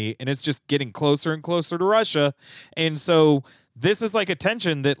Germany, and it's just getting closer and closer to Russia. And so this is like a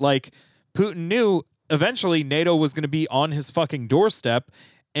tension that like Putin knew eventually NATO was going to be on his fucking doorstep.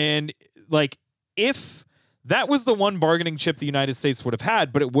 And like, if that was the one bargaining chip the United States would have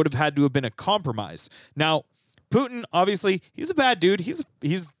had, but it would have had to have been a compromise. Now, Putin, obviously, he's a bad dude. He's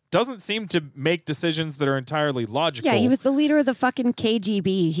doesn't seem to make decisions that are entirely logical. Yeah, he was the leader of the fucking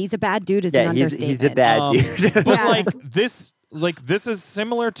KGB. He's a bad dude is an understatement. He's a bad dude. Yeah. But this is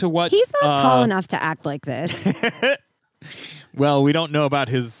similar to what he's not tall enough to act like this. Well, we don't know about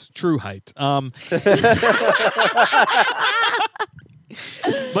his true height.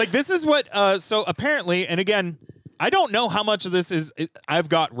 Like this is what so apparently, and again, I don't know how much of this is I've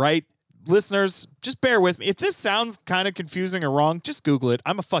got right. Listeners, just bear with me. If this sounds kind of confusing or wrong, just Google it.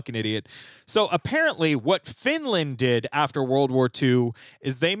 I'm a fucking idiot. So apparently what Finland did after World War II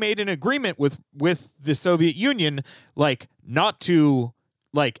is they made an agreement with the Soviet Union, like not to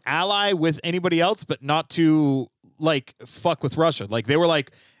like ally with anybody else, but not to like fuck with Russia. Like they were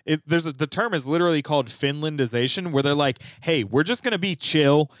like, the term is literally called Finlandization, where they're like, hey, we're just going to be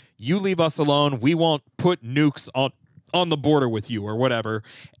chill. You leave us alone. We won't put nukes on the border with you or whatever.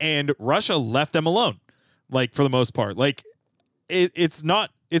 And Russia left them alone, like for the most part. Like it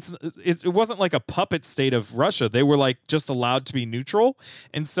wasn't like a puppet state of Russia. They were like just allowed to be neutral.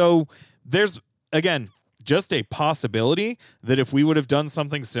 And so there's, again, just a possibility that if we would have done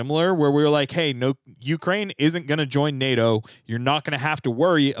something similar where we were like, hey, no, Ukraine isn't going to join NATO. You're not going to have to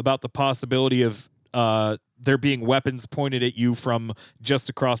worry about the possibility of there being weapons pointed at you from just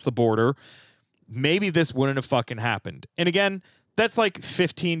across the border. Maybe this wouldn't have fucking happened. And again, that's like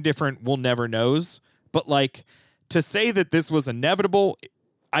 15 different we'll never knows. But like to say that this was inevitable,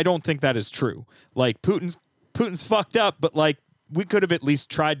 I don't think that is true. Like Putin's fucked up, but like we could have at least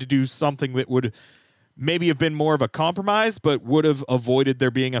tried to do something that would maybe have been more of a compromise, but would have avoided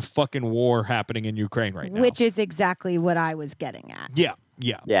there being a fucking war happening in Ukraine right now. Which is exactly what I was getting at. Yeah.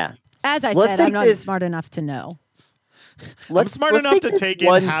 As I said, I'm not smart enough to know. I'm smart enough to take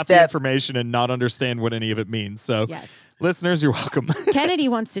in half the information and not understand what any of it means. So, yes, listeners, you're welcome. Kennedy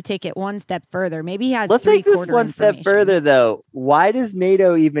wants to take it one step further. Maybe he has. Let's take this one step further, though. Why does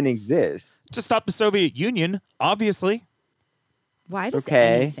NATO even exist? To stop the Soviet Union, obviously. Why does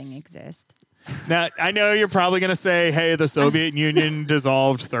anything exist? Now, I know you're probably going to say, hey, the Soviet Union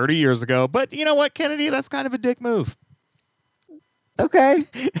dissolved 30 years ago. But you know what, Kennedy? That's kind of a dick move. Okay.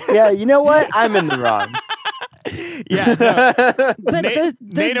 Yeah, you know what? I'm in the wrong. Yeah, no. But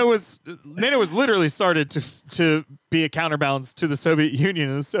NATO was literally started to be a counterbalance to the Soviet Union,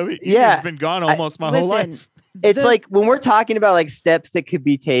 and the Soviet Union has been gone almost my whole life. It's like when we're talking about like steps that could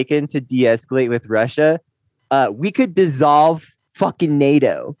be taken to de-escalate with Russia, we could dissolve fucking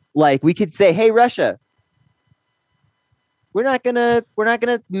NATO. Like we could say, hey, Russia, we're not gonna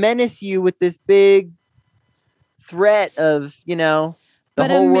menace you with this big threat of, you know. But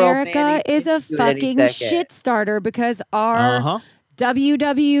America is a fucking shit starter because our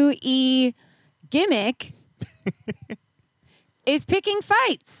WWE gimmick is picking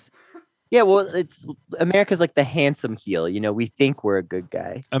fights. Yeah, well, it's America's like the handsome heel. You know, we think we're a good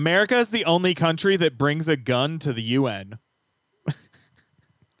guy. America is the only country that brings a gun to the UN.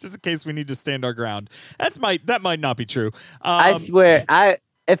 Just in case we need to stand our ground. That might not be true. I swear,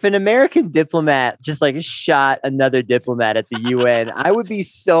 if an American diplomat just like shot another diplomat at the UN, I would be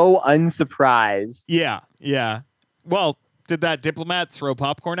so unsurprised. Yeah. Well, did that diplomat throw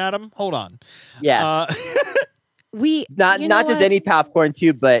popcorn at him? Hold on. Yeah. We not just any popcorn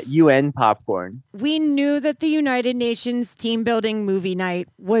too, but UN popcorn. We knew that the United Nations team building movie night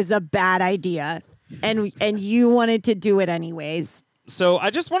was a bad idea, and you wanted to do it anyways. So I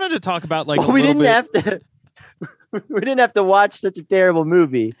just wanted to talk about like we didn't have to watch such a terrible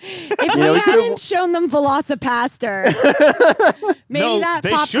movie. If we hadn't shown them Velocipaster, maybe that they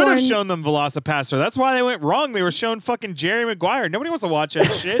popcorn... should have shown them Velocipaster. That's why they went wrong. They were showing fucking Jerry Maguire. Nobody wants to watch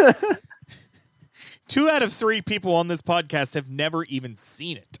that shit. 2 out of 3 people on this podcast have never even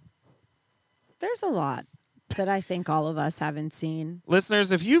seen it. There's a lot that I think all of us haven't seen.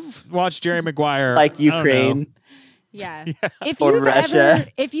 Listeners, if you've watched Jerry Maguire, like Ukraine, yeah.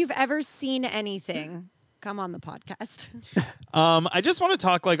 If you've ever seen anything, come on the podcast. I just want to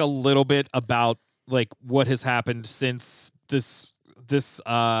talk like a little bit about like what has happened since this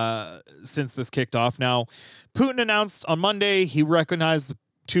kicked off. Now, Putin announced on Monday he recognized the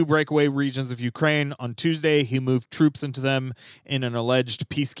 2 breakaway regions of Ukraine. On Tuesday, he moved troops into them in an alleged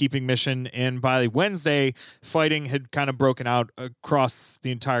peacekeeping mission. And by Wednesday, fighting had kind of broken out across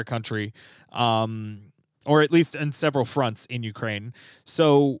the entire country, or at least in several fronts in Ukraine.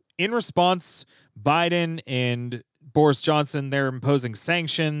 So in response, Biden and Boris Johnson, they're imposing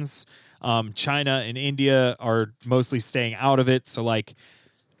sanctions. China and India are mostly staying out of it. So like,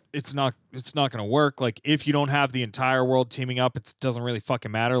 it's not going to work. Like if you don't have the entire world teaming up, it doesn't really fucking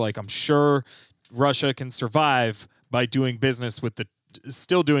matter. Like I'm sure Russia can survive by doing business with the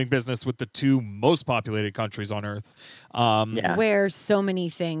 2 most populated countries on Earth. Where so many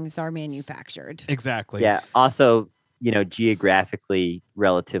things are manufactured. Exactly. Yeah. Also, geographically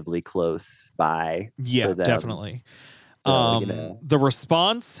relatively close by. Yeah, definitely. So, the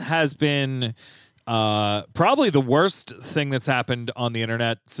response has been probably the worst thing that's happened on the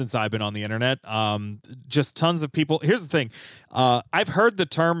internet since I've been on the internet. Just tons of people. Here's the thing. I've heard the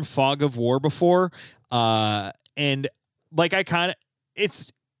term fog of war before. And like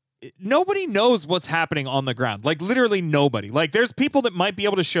nobody knows what's happening on the ground. Like literally nobody. Like there's people that might be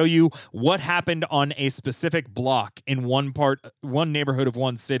able to show you what happened on a specific block in one neighborhood of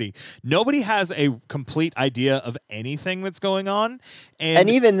one city. Nobody has a complete idea of anything that's going on. And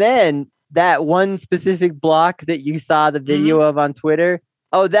even then, that one specific block that you saw the video of on Twitter,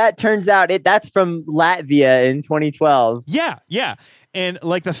 that turns out that's from Latvia in 2012. Yeah. And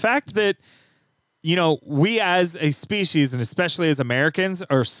like the fact that, we as a species and especially as Americans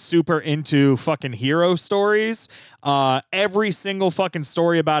are super into fucking hero stories. Every single fucking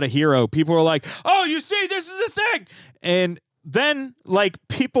story about a hero, people are like, oh, you see, this is the thing. And then like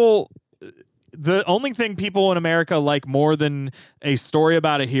the only thing people in America like more than a story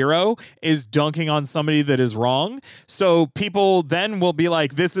about a hero is dunking on somebody that is wrong. So people then will be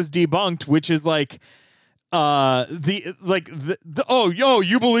like, this is debunked, which is like, oh,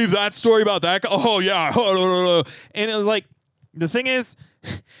 you believe that story about that guy? Oh, yeah. And it was like, the thing is,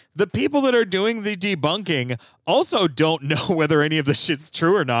 the people that are doing the debunking also don't know whether any of the shit's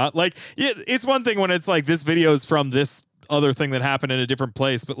true or not. Like, it's one thing when it's like, this video is from this other thing that happened in a different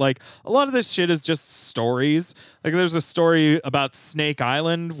place, but like a lot of this shit is just stories. Like there's a story about Snake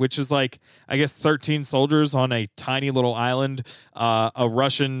Island, which is like I guess 13 soldiers on a tiny little island. A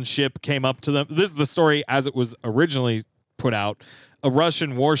Russian ship came up to them. This is the story as it was originally put out. A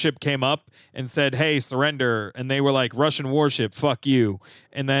Russian warship came up and said, hey, surrender, and they were like, Russian warship, fuck you.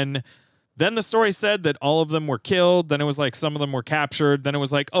 And then the story said that all of them were killed. Then it was like some of them were captured. Then it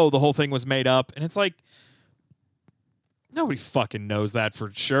was like, oh, the whole thing was made up. And it's like, nobody fucking knows that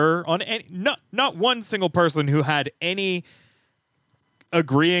for sure. Not one single person who had any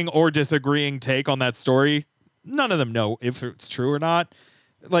agreeing or disagreeing take on that story. None of them know if it's true or not.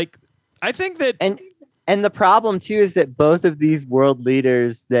 Like, I think that... And the problem, too, is that both of these world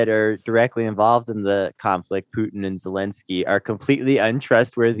leaders that are directly involved in the conflict, Putin and Zelensky, are completely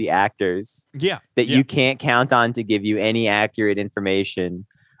untrustworthy actors. Yeah. That you can't count on to give you any accurate information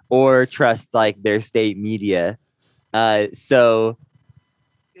or trust, like, their state media. So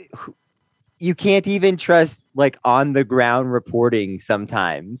you can't even trust like on the ground reporting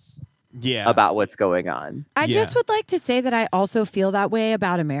sometimes about what's going on. I just would like to say that I also feel that way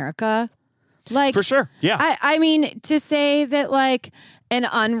about America. Like for sure. Yeah. I mean, to say that like an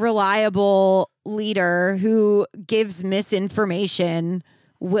unreliable leader who gives misinformation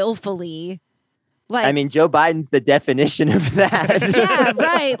willfully. Like, I mean, Joe Biden's the definition of that. yeah,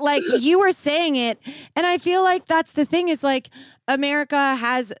 right. Like you were saying it. And I feel like that's the thing is like America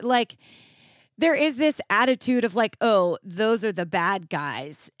has like, there is this attitude of like, oh, those are the bad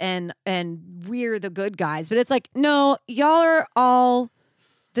guys and we're the good guys. But it's like, no, y'all are all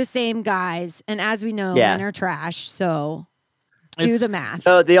the same guys. And as we know, men are trash. So do the math.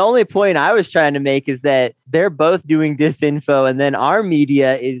 So the only point I was trying to make is that they're both doing disinfo, and then our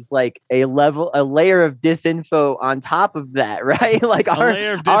media is like a layer of disinfo on top of that, right? Like a our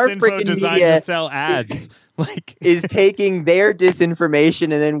layer of our disinfo freaking designed media to sell ads. Like is taking their disinformation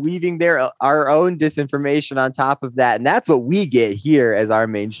and then weaving our own disinformation on top of that, and that's what we get here as our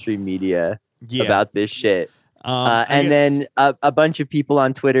mainstream media about this shit. And then a bunch of people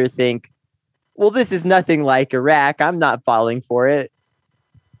on Twitter think, well, this is nothing like Iraq. I'm not falling for it.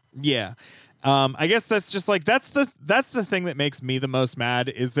 Yeah. I guess that's just like that's the thing that makes me the most mad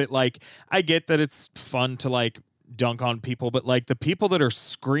is that like I get that it's fun to like dunk on people, but like the people that are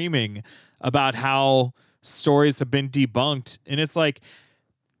screaming about how stories have been debunked, and it's like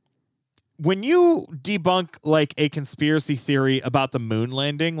when you debunk like a conspiracy theory about the moon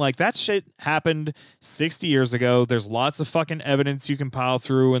landing, like that shit happened 60 years ago. There's lots of fucking evidence you can pile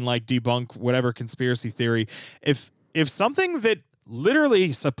through and like debunk whatever conspiracy theory. If something that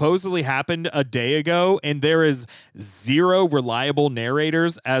literally supposedly happened a day ago and there is zero reliable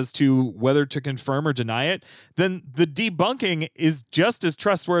narrators as to whether to confirm or deny it, then the debunking is just as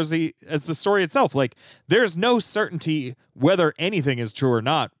trustworthy as the story itself. Like there's no certainty whether anything is true or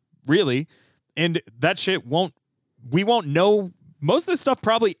not, really. And that shit we won't know most of this stuff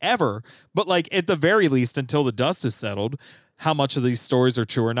probably ever, but like at the very least until the dust is settled, how much of these stories are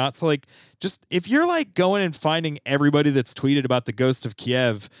true or not. So like just if you're like going and finding everybody that's tweeted about the ghost of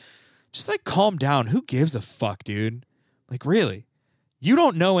Kiev, just like calm down. Who gives a fuck, dude? Like really? You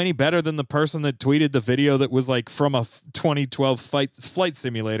don't know any better than the person that tweeted the video that was like from a 2012 flight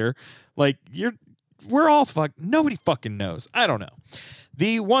simulator. Like we're all nobody fucking knows. I don't know.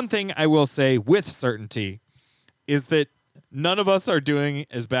 The one thing I will say with certainty is that none of us are doing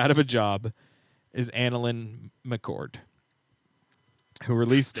as bad of a job as Annalyn McCord, who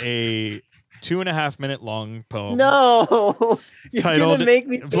released a 2.5 minute long poem. No, titled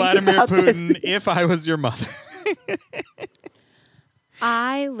Vladimir Putin, If I Was Your Mother.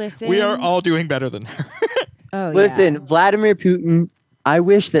 I listened. We are all doing better than her. Oh, listen, yeah. Vladimir Putin, I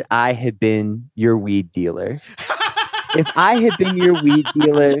wish that I had been your weed dealer. If I had been your weed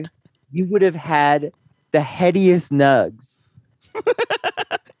dealer, you would have had the headiest nugs.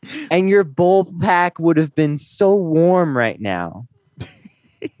 And your bull pack would have been so warm right now.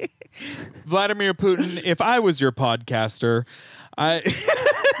 Vladimir Putin, if I was your podcaster,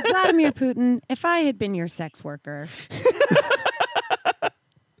 Vladimir Putin, if I had been your sex worker.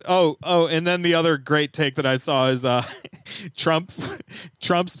 Oh, and then the other great take that I saw is Trump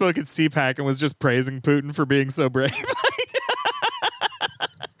spoke at CPAC and was just praising Putin for being so brave.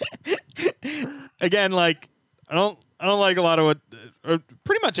 Again, like I don't like a lot of what or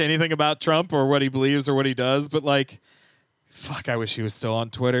pretty much anything about Trump or what he believes or what he does, but like fuck, I wish he was still on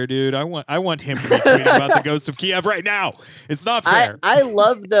Twitter, dude. I want him to be tweeting about the ghost of Kiev right now. It's not fair. I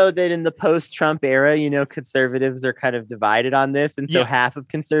love, though, that in the post-Trump era, you know, conservatives are kind of divided on this. And so half of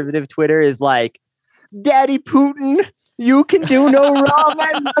conservative Twitter is like, Daddy Putin, you can do no wrong.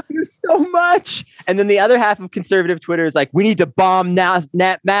 I love you so much. And then the other half of conservative Twitter is like, we need to bomb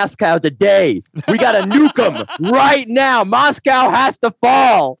Moscow today. We got to nuke them right now. Moscow has to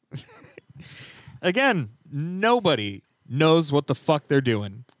fall. Again, nobody knows what the fuck they're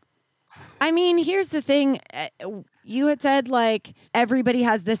doing. I mean, here's the thing. You had said like everybody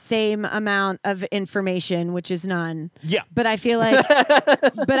has the same amount of information, which is none. Yeah. But I feel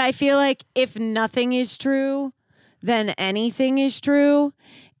like if nothing is true, then anything is true.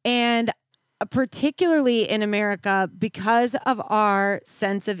 And particularly in America, because of our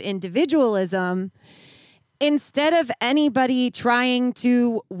sense of individualism, instead of anybody trying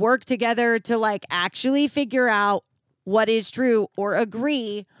to work together to like actually figure out what is true or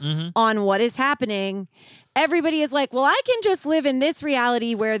agree on what is happening, everybody is like, well, I can just live in this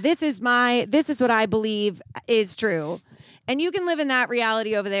reality where this is what I believe is true. And you can live in that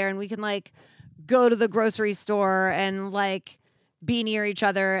reality over there, and we can like go to the grocery store and like be near each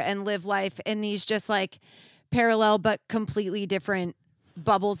other and live life in these just like parallel but completely different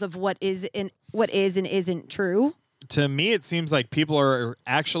bubbles of what is and isn't true. To me, it seems like people are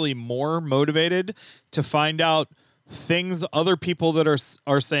actually more motivated to find out things other people that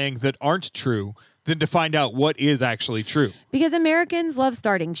are saying that aren't true than to find out what is actually true. Because Americans love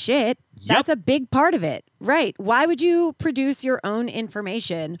starting shit. Yep. That's a big part of it. Right. Why would you produce your own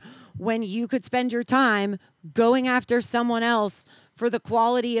information when you could spend your time going after someone else for the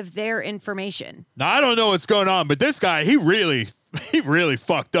quality of their information? Now, I don't know what's going on, but this guy, he really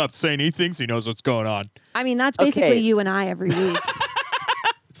fucked up saying he thinks he knows what's going on. I mean, that's basically Okay. you and I every week.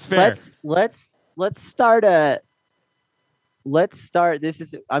 Fair. Let's start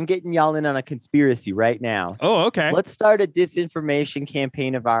I'm getting y'all in on a conspiracy right now. Oh, okay. Let's start a disinformation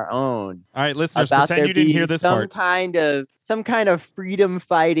campaign of our own. All right, listeners, About pretend there you didn't hear being this some part. kind of freedom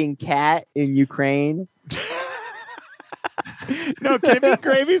fighting cat in Ukraine. No, can it be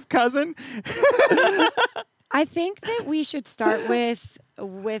Gravy's cousin? I think that we should start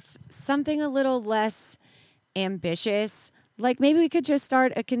with something a little less ambitious. Like maybe we could just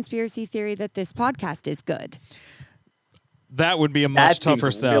start a conspiracy theory that this podcast is good. That would be a much That seems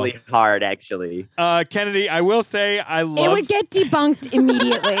tougher sell. really hard, actually. Kennedy, I will say I love. It would get debunked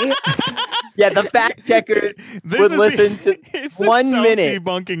immediately. Yeah, the fact checkers would listen to it's 1 a minute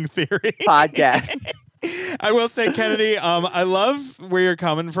debunking theory. podcast. I will say, Kennedy, I love where you're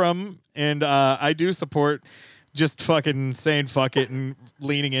coming from, and I do support just fucking saying fuck it and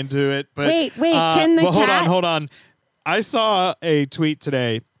leaning into it. But Wait, can the well, cat- hold on. I saw a tweet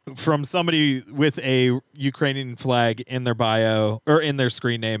today from somebody with a Ukrainian flag in their bio or in their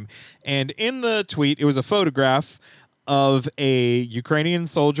screen name, and in the tweet, it was a photograph of a Ukrainian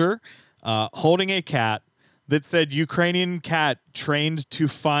soldier holding a cat that said "Ukrainian cat trained to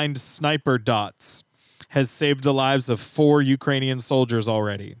find sniper dots." Has saved the lives of 4 Ukrainian soldiers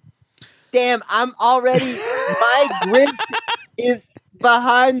already. Damn, I'm already my grip is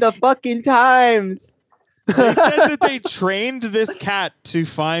behind the fucking times. They said that they trained this cat to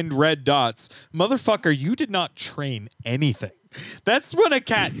find red dots. Motherfucker, you did not train anything. That's what a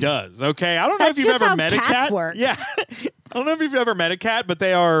cat does, okay? I don't know That's if you've just ever how met a cats cat. work. Yeah. I don't know if you've ever met a cat, but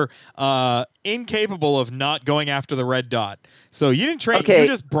they are incapable of not going after the red dot. So you didn't train, Okay. you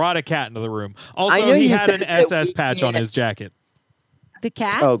just brought a cat into the room. I Also, know he you had said an that SS we patch on can't- his jacket. The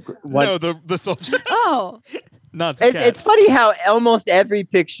cat? Oh, what? No, the soldier. Oh, Not the cat. It's funny how almost every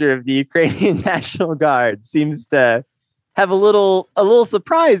picture of the Ukrainian National Guard seems to have a little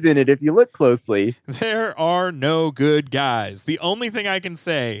surprise in it if you look closely. There are no good guys. The only thing I can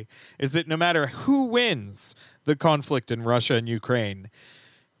say is that no matter who wins the conflict in Russia and Ukraine,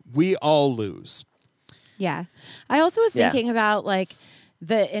 we all lose. yeah. I also was Yeah. thinking about like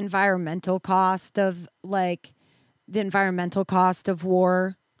the environmental cost of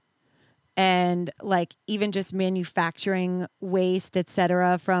war and like even just manufacturing waste,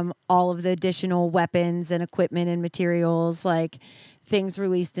 etc., from all of the additional weapons and equipment and materials, like things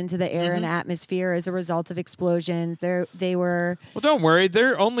released into the air and atmosphere as a result of explosions. They were Well, don't worry.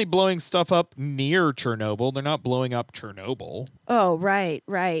 They're only blowing stuff up near Chernobyl. They're not blowing up Chernobyl. oh right.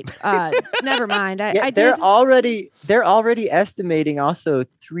 Never mind. Yeah, I they're did already estimating also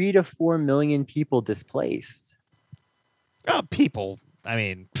 3 to 4 million people displaced. People. I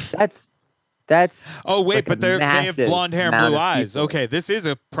mean, That's oh wait, like a but they have massive blonde hair and amount blue of eyes. people. Okay, this is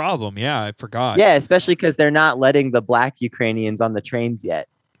a problem. Yeah, I forgot. yeah, especially because they're not letting the black Ukrainians on the trains yet.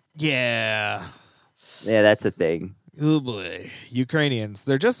 Yeah. Yeah, that's a thing. Oh boy, Ukrainians.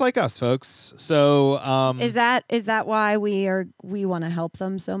 They're just like us, folks. So, Is that why we want to help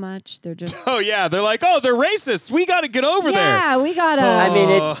them so much? They're just oh yeah, they're like, oh, they're racists. We got to get over there. yeah, we gotta. Oh. I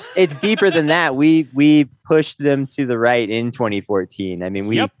mean, it's deeper than that. We pushed them to the right in 2014. I mean,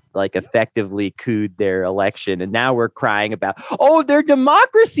 we Yep. like effectively cooed their election, and now we're crying about, oh, their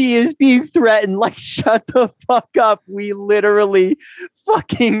democracy is being threatened. Like, shut the fuck up. We literally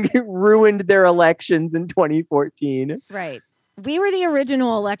fucking ruined their elections in 2014. Right. We were the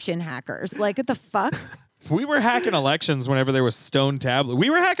original election hackers. Like, what the fuck? We were hacking elections whenever there was stone tablet. We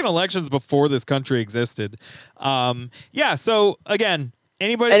were hacking elections before this country existed. Yeah. So again,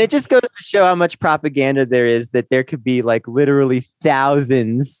 anybody. And it just goes to show how much propaganda there is, that there could be like literally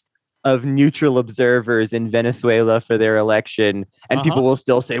thousands of neutral observers in Venezuela for their election, and people will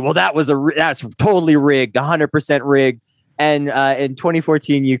still say, "Well, that's totally rigged, 100% rigged." And in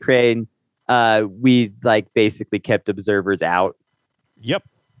 2014 Ukraine, we like basically kept observers out. Yep.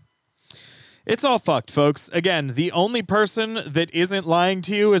 It's all fucked, folks. Again, the only person that isn't lying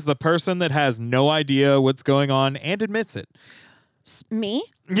to you is the person that has no idea what's going on and admits it. Me?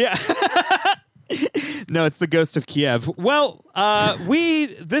 Yeah. No, it's the ghost of Kiev. Well,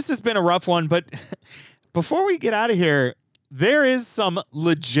 this has been a rough one, but before we get out of here, there is some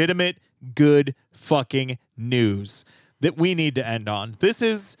legitimate good fucking news. that we need to end on. This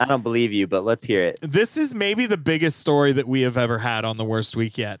is I don't believe you, but let's hear it. This is maybe the biggest story that we have ever had on the Worst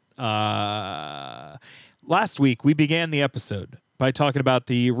Week Yet. Last week, we began the episode by talking about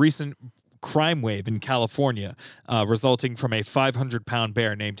the recent crime wave in California, resulting from a 500-pound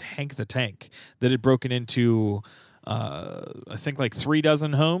bear named Hank the Tank that had broken into, I think, like 36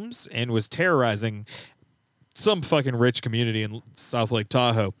 homes and was terrorizing some fucking rich community in South Lake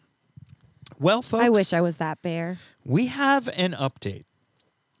Tahoe. Well, folks, I wish I was that bear. we have an update.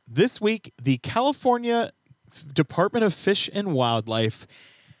 This week, the California Department of Fish and Wildlife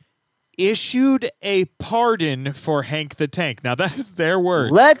issued a pardon for Hank the Tank. Now, that is their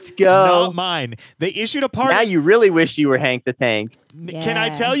words. Let's go. Not mine. They issued a pardon. Now you really wish you were Hank the Tank. Can I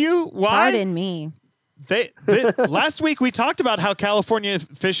tell you why? Pardon me. Last week, we talked about how California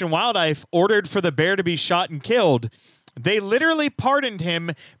Fish and Wildlife ordered for the bear to be shot and killed. They literally pardoned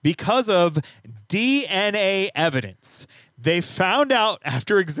him because of DNA evidence. They found out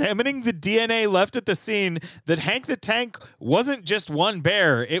after examining the DNA left at the scene that Hank the Tank wasn't just one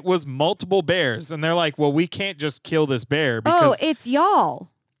bear, it was multiple bears. And they're like, well, we can't just kill this bear because It's y'all.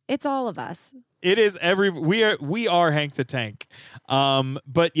 It's all of us. it is we are Hank the Tank.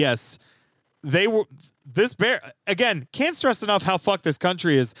 But yes, this bear, again, can't stress enough how fucked this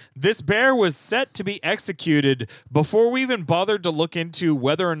country is. This bear was set to be executed before we even bothered to look into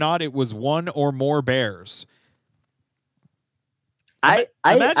whether or not it was one or more bears. Imagine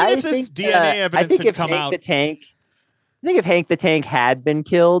if this DNA evidence had come out. I think if Hank the Tank had been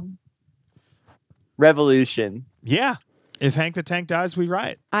killed, revolution. Yeah. If Hank the Tank dies, we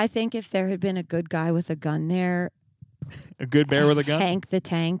riot. I think if there had been a good guy with a gun there, A good bear with a gun? Hank the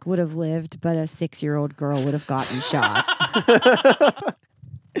Tank would have lived, but a 6-year-old girl would have gotten shot.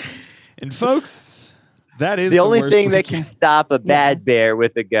 And folks, that is the only worst thing that weekend. can stop a bad bear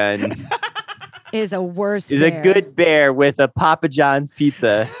with a gun Is a worse is bear. a good bear with a Papa John's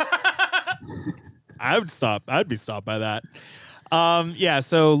pizza. I would stop. I'd be stopped by that. Yeah,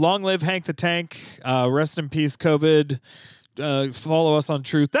 so long live Hank the Tank. Rest in peace, COVID. Follow us on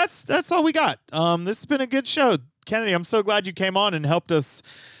Truth. That's all we got. This has been a good show. Kennedy, I'm so glad you came on and helped us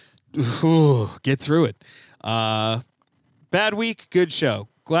get through it. Bad week, good show.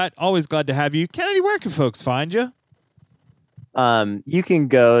 Always glad to have you. Kennedy, where can folks find you? You can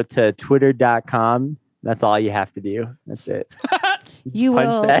go to twitter.com. That's all you have to do. That's it. You Punch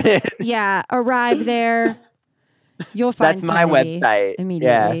will, that in. yeah, arrive there. You'll find That's my Kennedy website.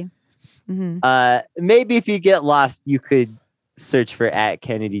 immediately. Mhm. Maybe if you get lost, you could search for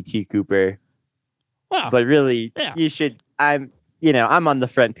 @KennedyT. Wow. But really, Yeah. you should. I'm on the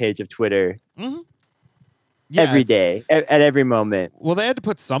front page of Twitter Yeah, every it's- day, at every moment. Well, they had to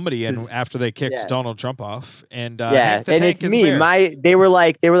put somebody in 'Cause- after they kicked yeah. Donald Trump off, and Yeah, Hank the and Tank it's is me. there. They were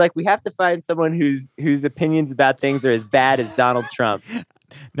like, we have to find someone whose opinions about things are as bad as Donald Trump.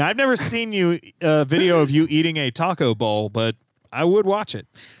 Now, I've never seen video of you eating a taco bowl, but I would watch it.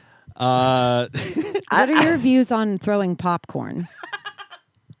 What are your views on throwing popcorn?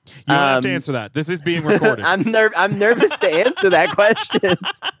 You don't have to answer that. This is being recorded. I'm nervous to answer that question.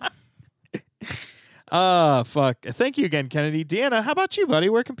 Fuck. Thank you again, Kennedy. Deanna, how about you, buddy?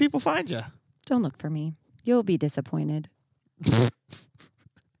 Where can people find you? Don't look for me. You'll be disappointed.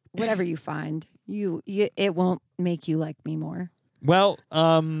 Whatever you find, it won't make you like me more. Well,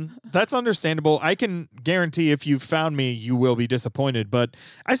 that's understandable. I can guarantee if you found me, you will be disappointed, but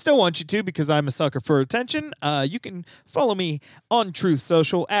I still want you to because I'm a sucker for attention. You can follow me on Truth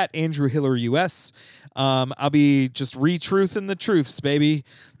Social @AndrewHillerUS. I'll be just retruthing the truths, baby.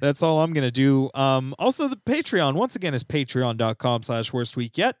 That's all I'm going to do. Also, the Patreon, once again, is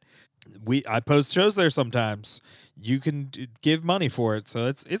patreon.com/worstweekyet. I post shows there sometimes. You can give money for it. So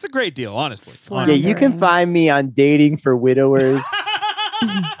it's a great deal, honestly. Yeah, you can find me on Dating for Widowers.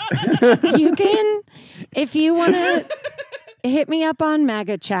 You can, if you want to, hit me up on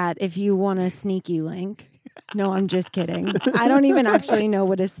MAGA chat if you want a sneaky link. No, I'm just kidding. I don't even actually know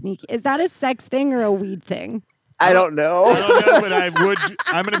what a sneaky is. That a sex thing or a weed thing? I don't know. I don't know, but I'm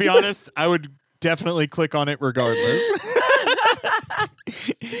going to be honest. I would definitely click on it regardless.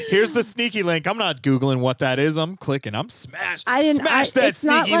 Here's the sneaky link. I'm not Googling what that is. I'm clicking. I'm smash that it's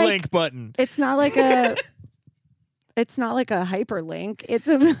not sneaky like- link button. It's not like a hyperlink. It's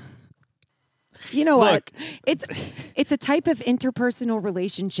a you know Look. what? It's a type of interpersonal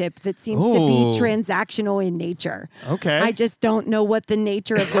relationship that seems to be Ooh. transactional in nature. Okay. I just don't know what the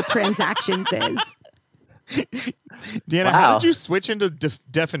nature of the transactions is. Deanna, how Wow. did you switch into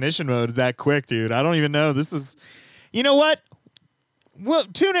definition mode that quick, dude? I don't even know. This is, you know what? Well,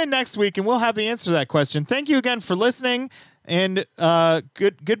 tune in next week and we'll have the answer to that question. Thank you again for listening, and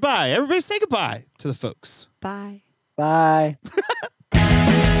goodbye. Everybody say goodbye to the folks. Bye. Bye.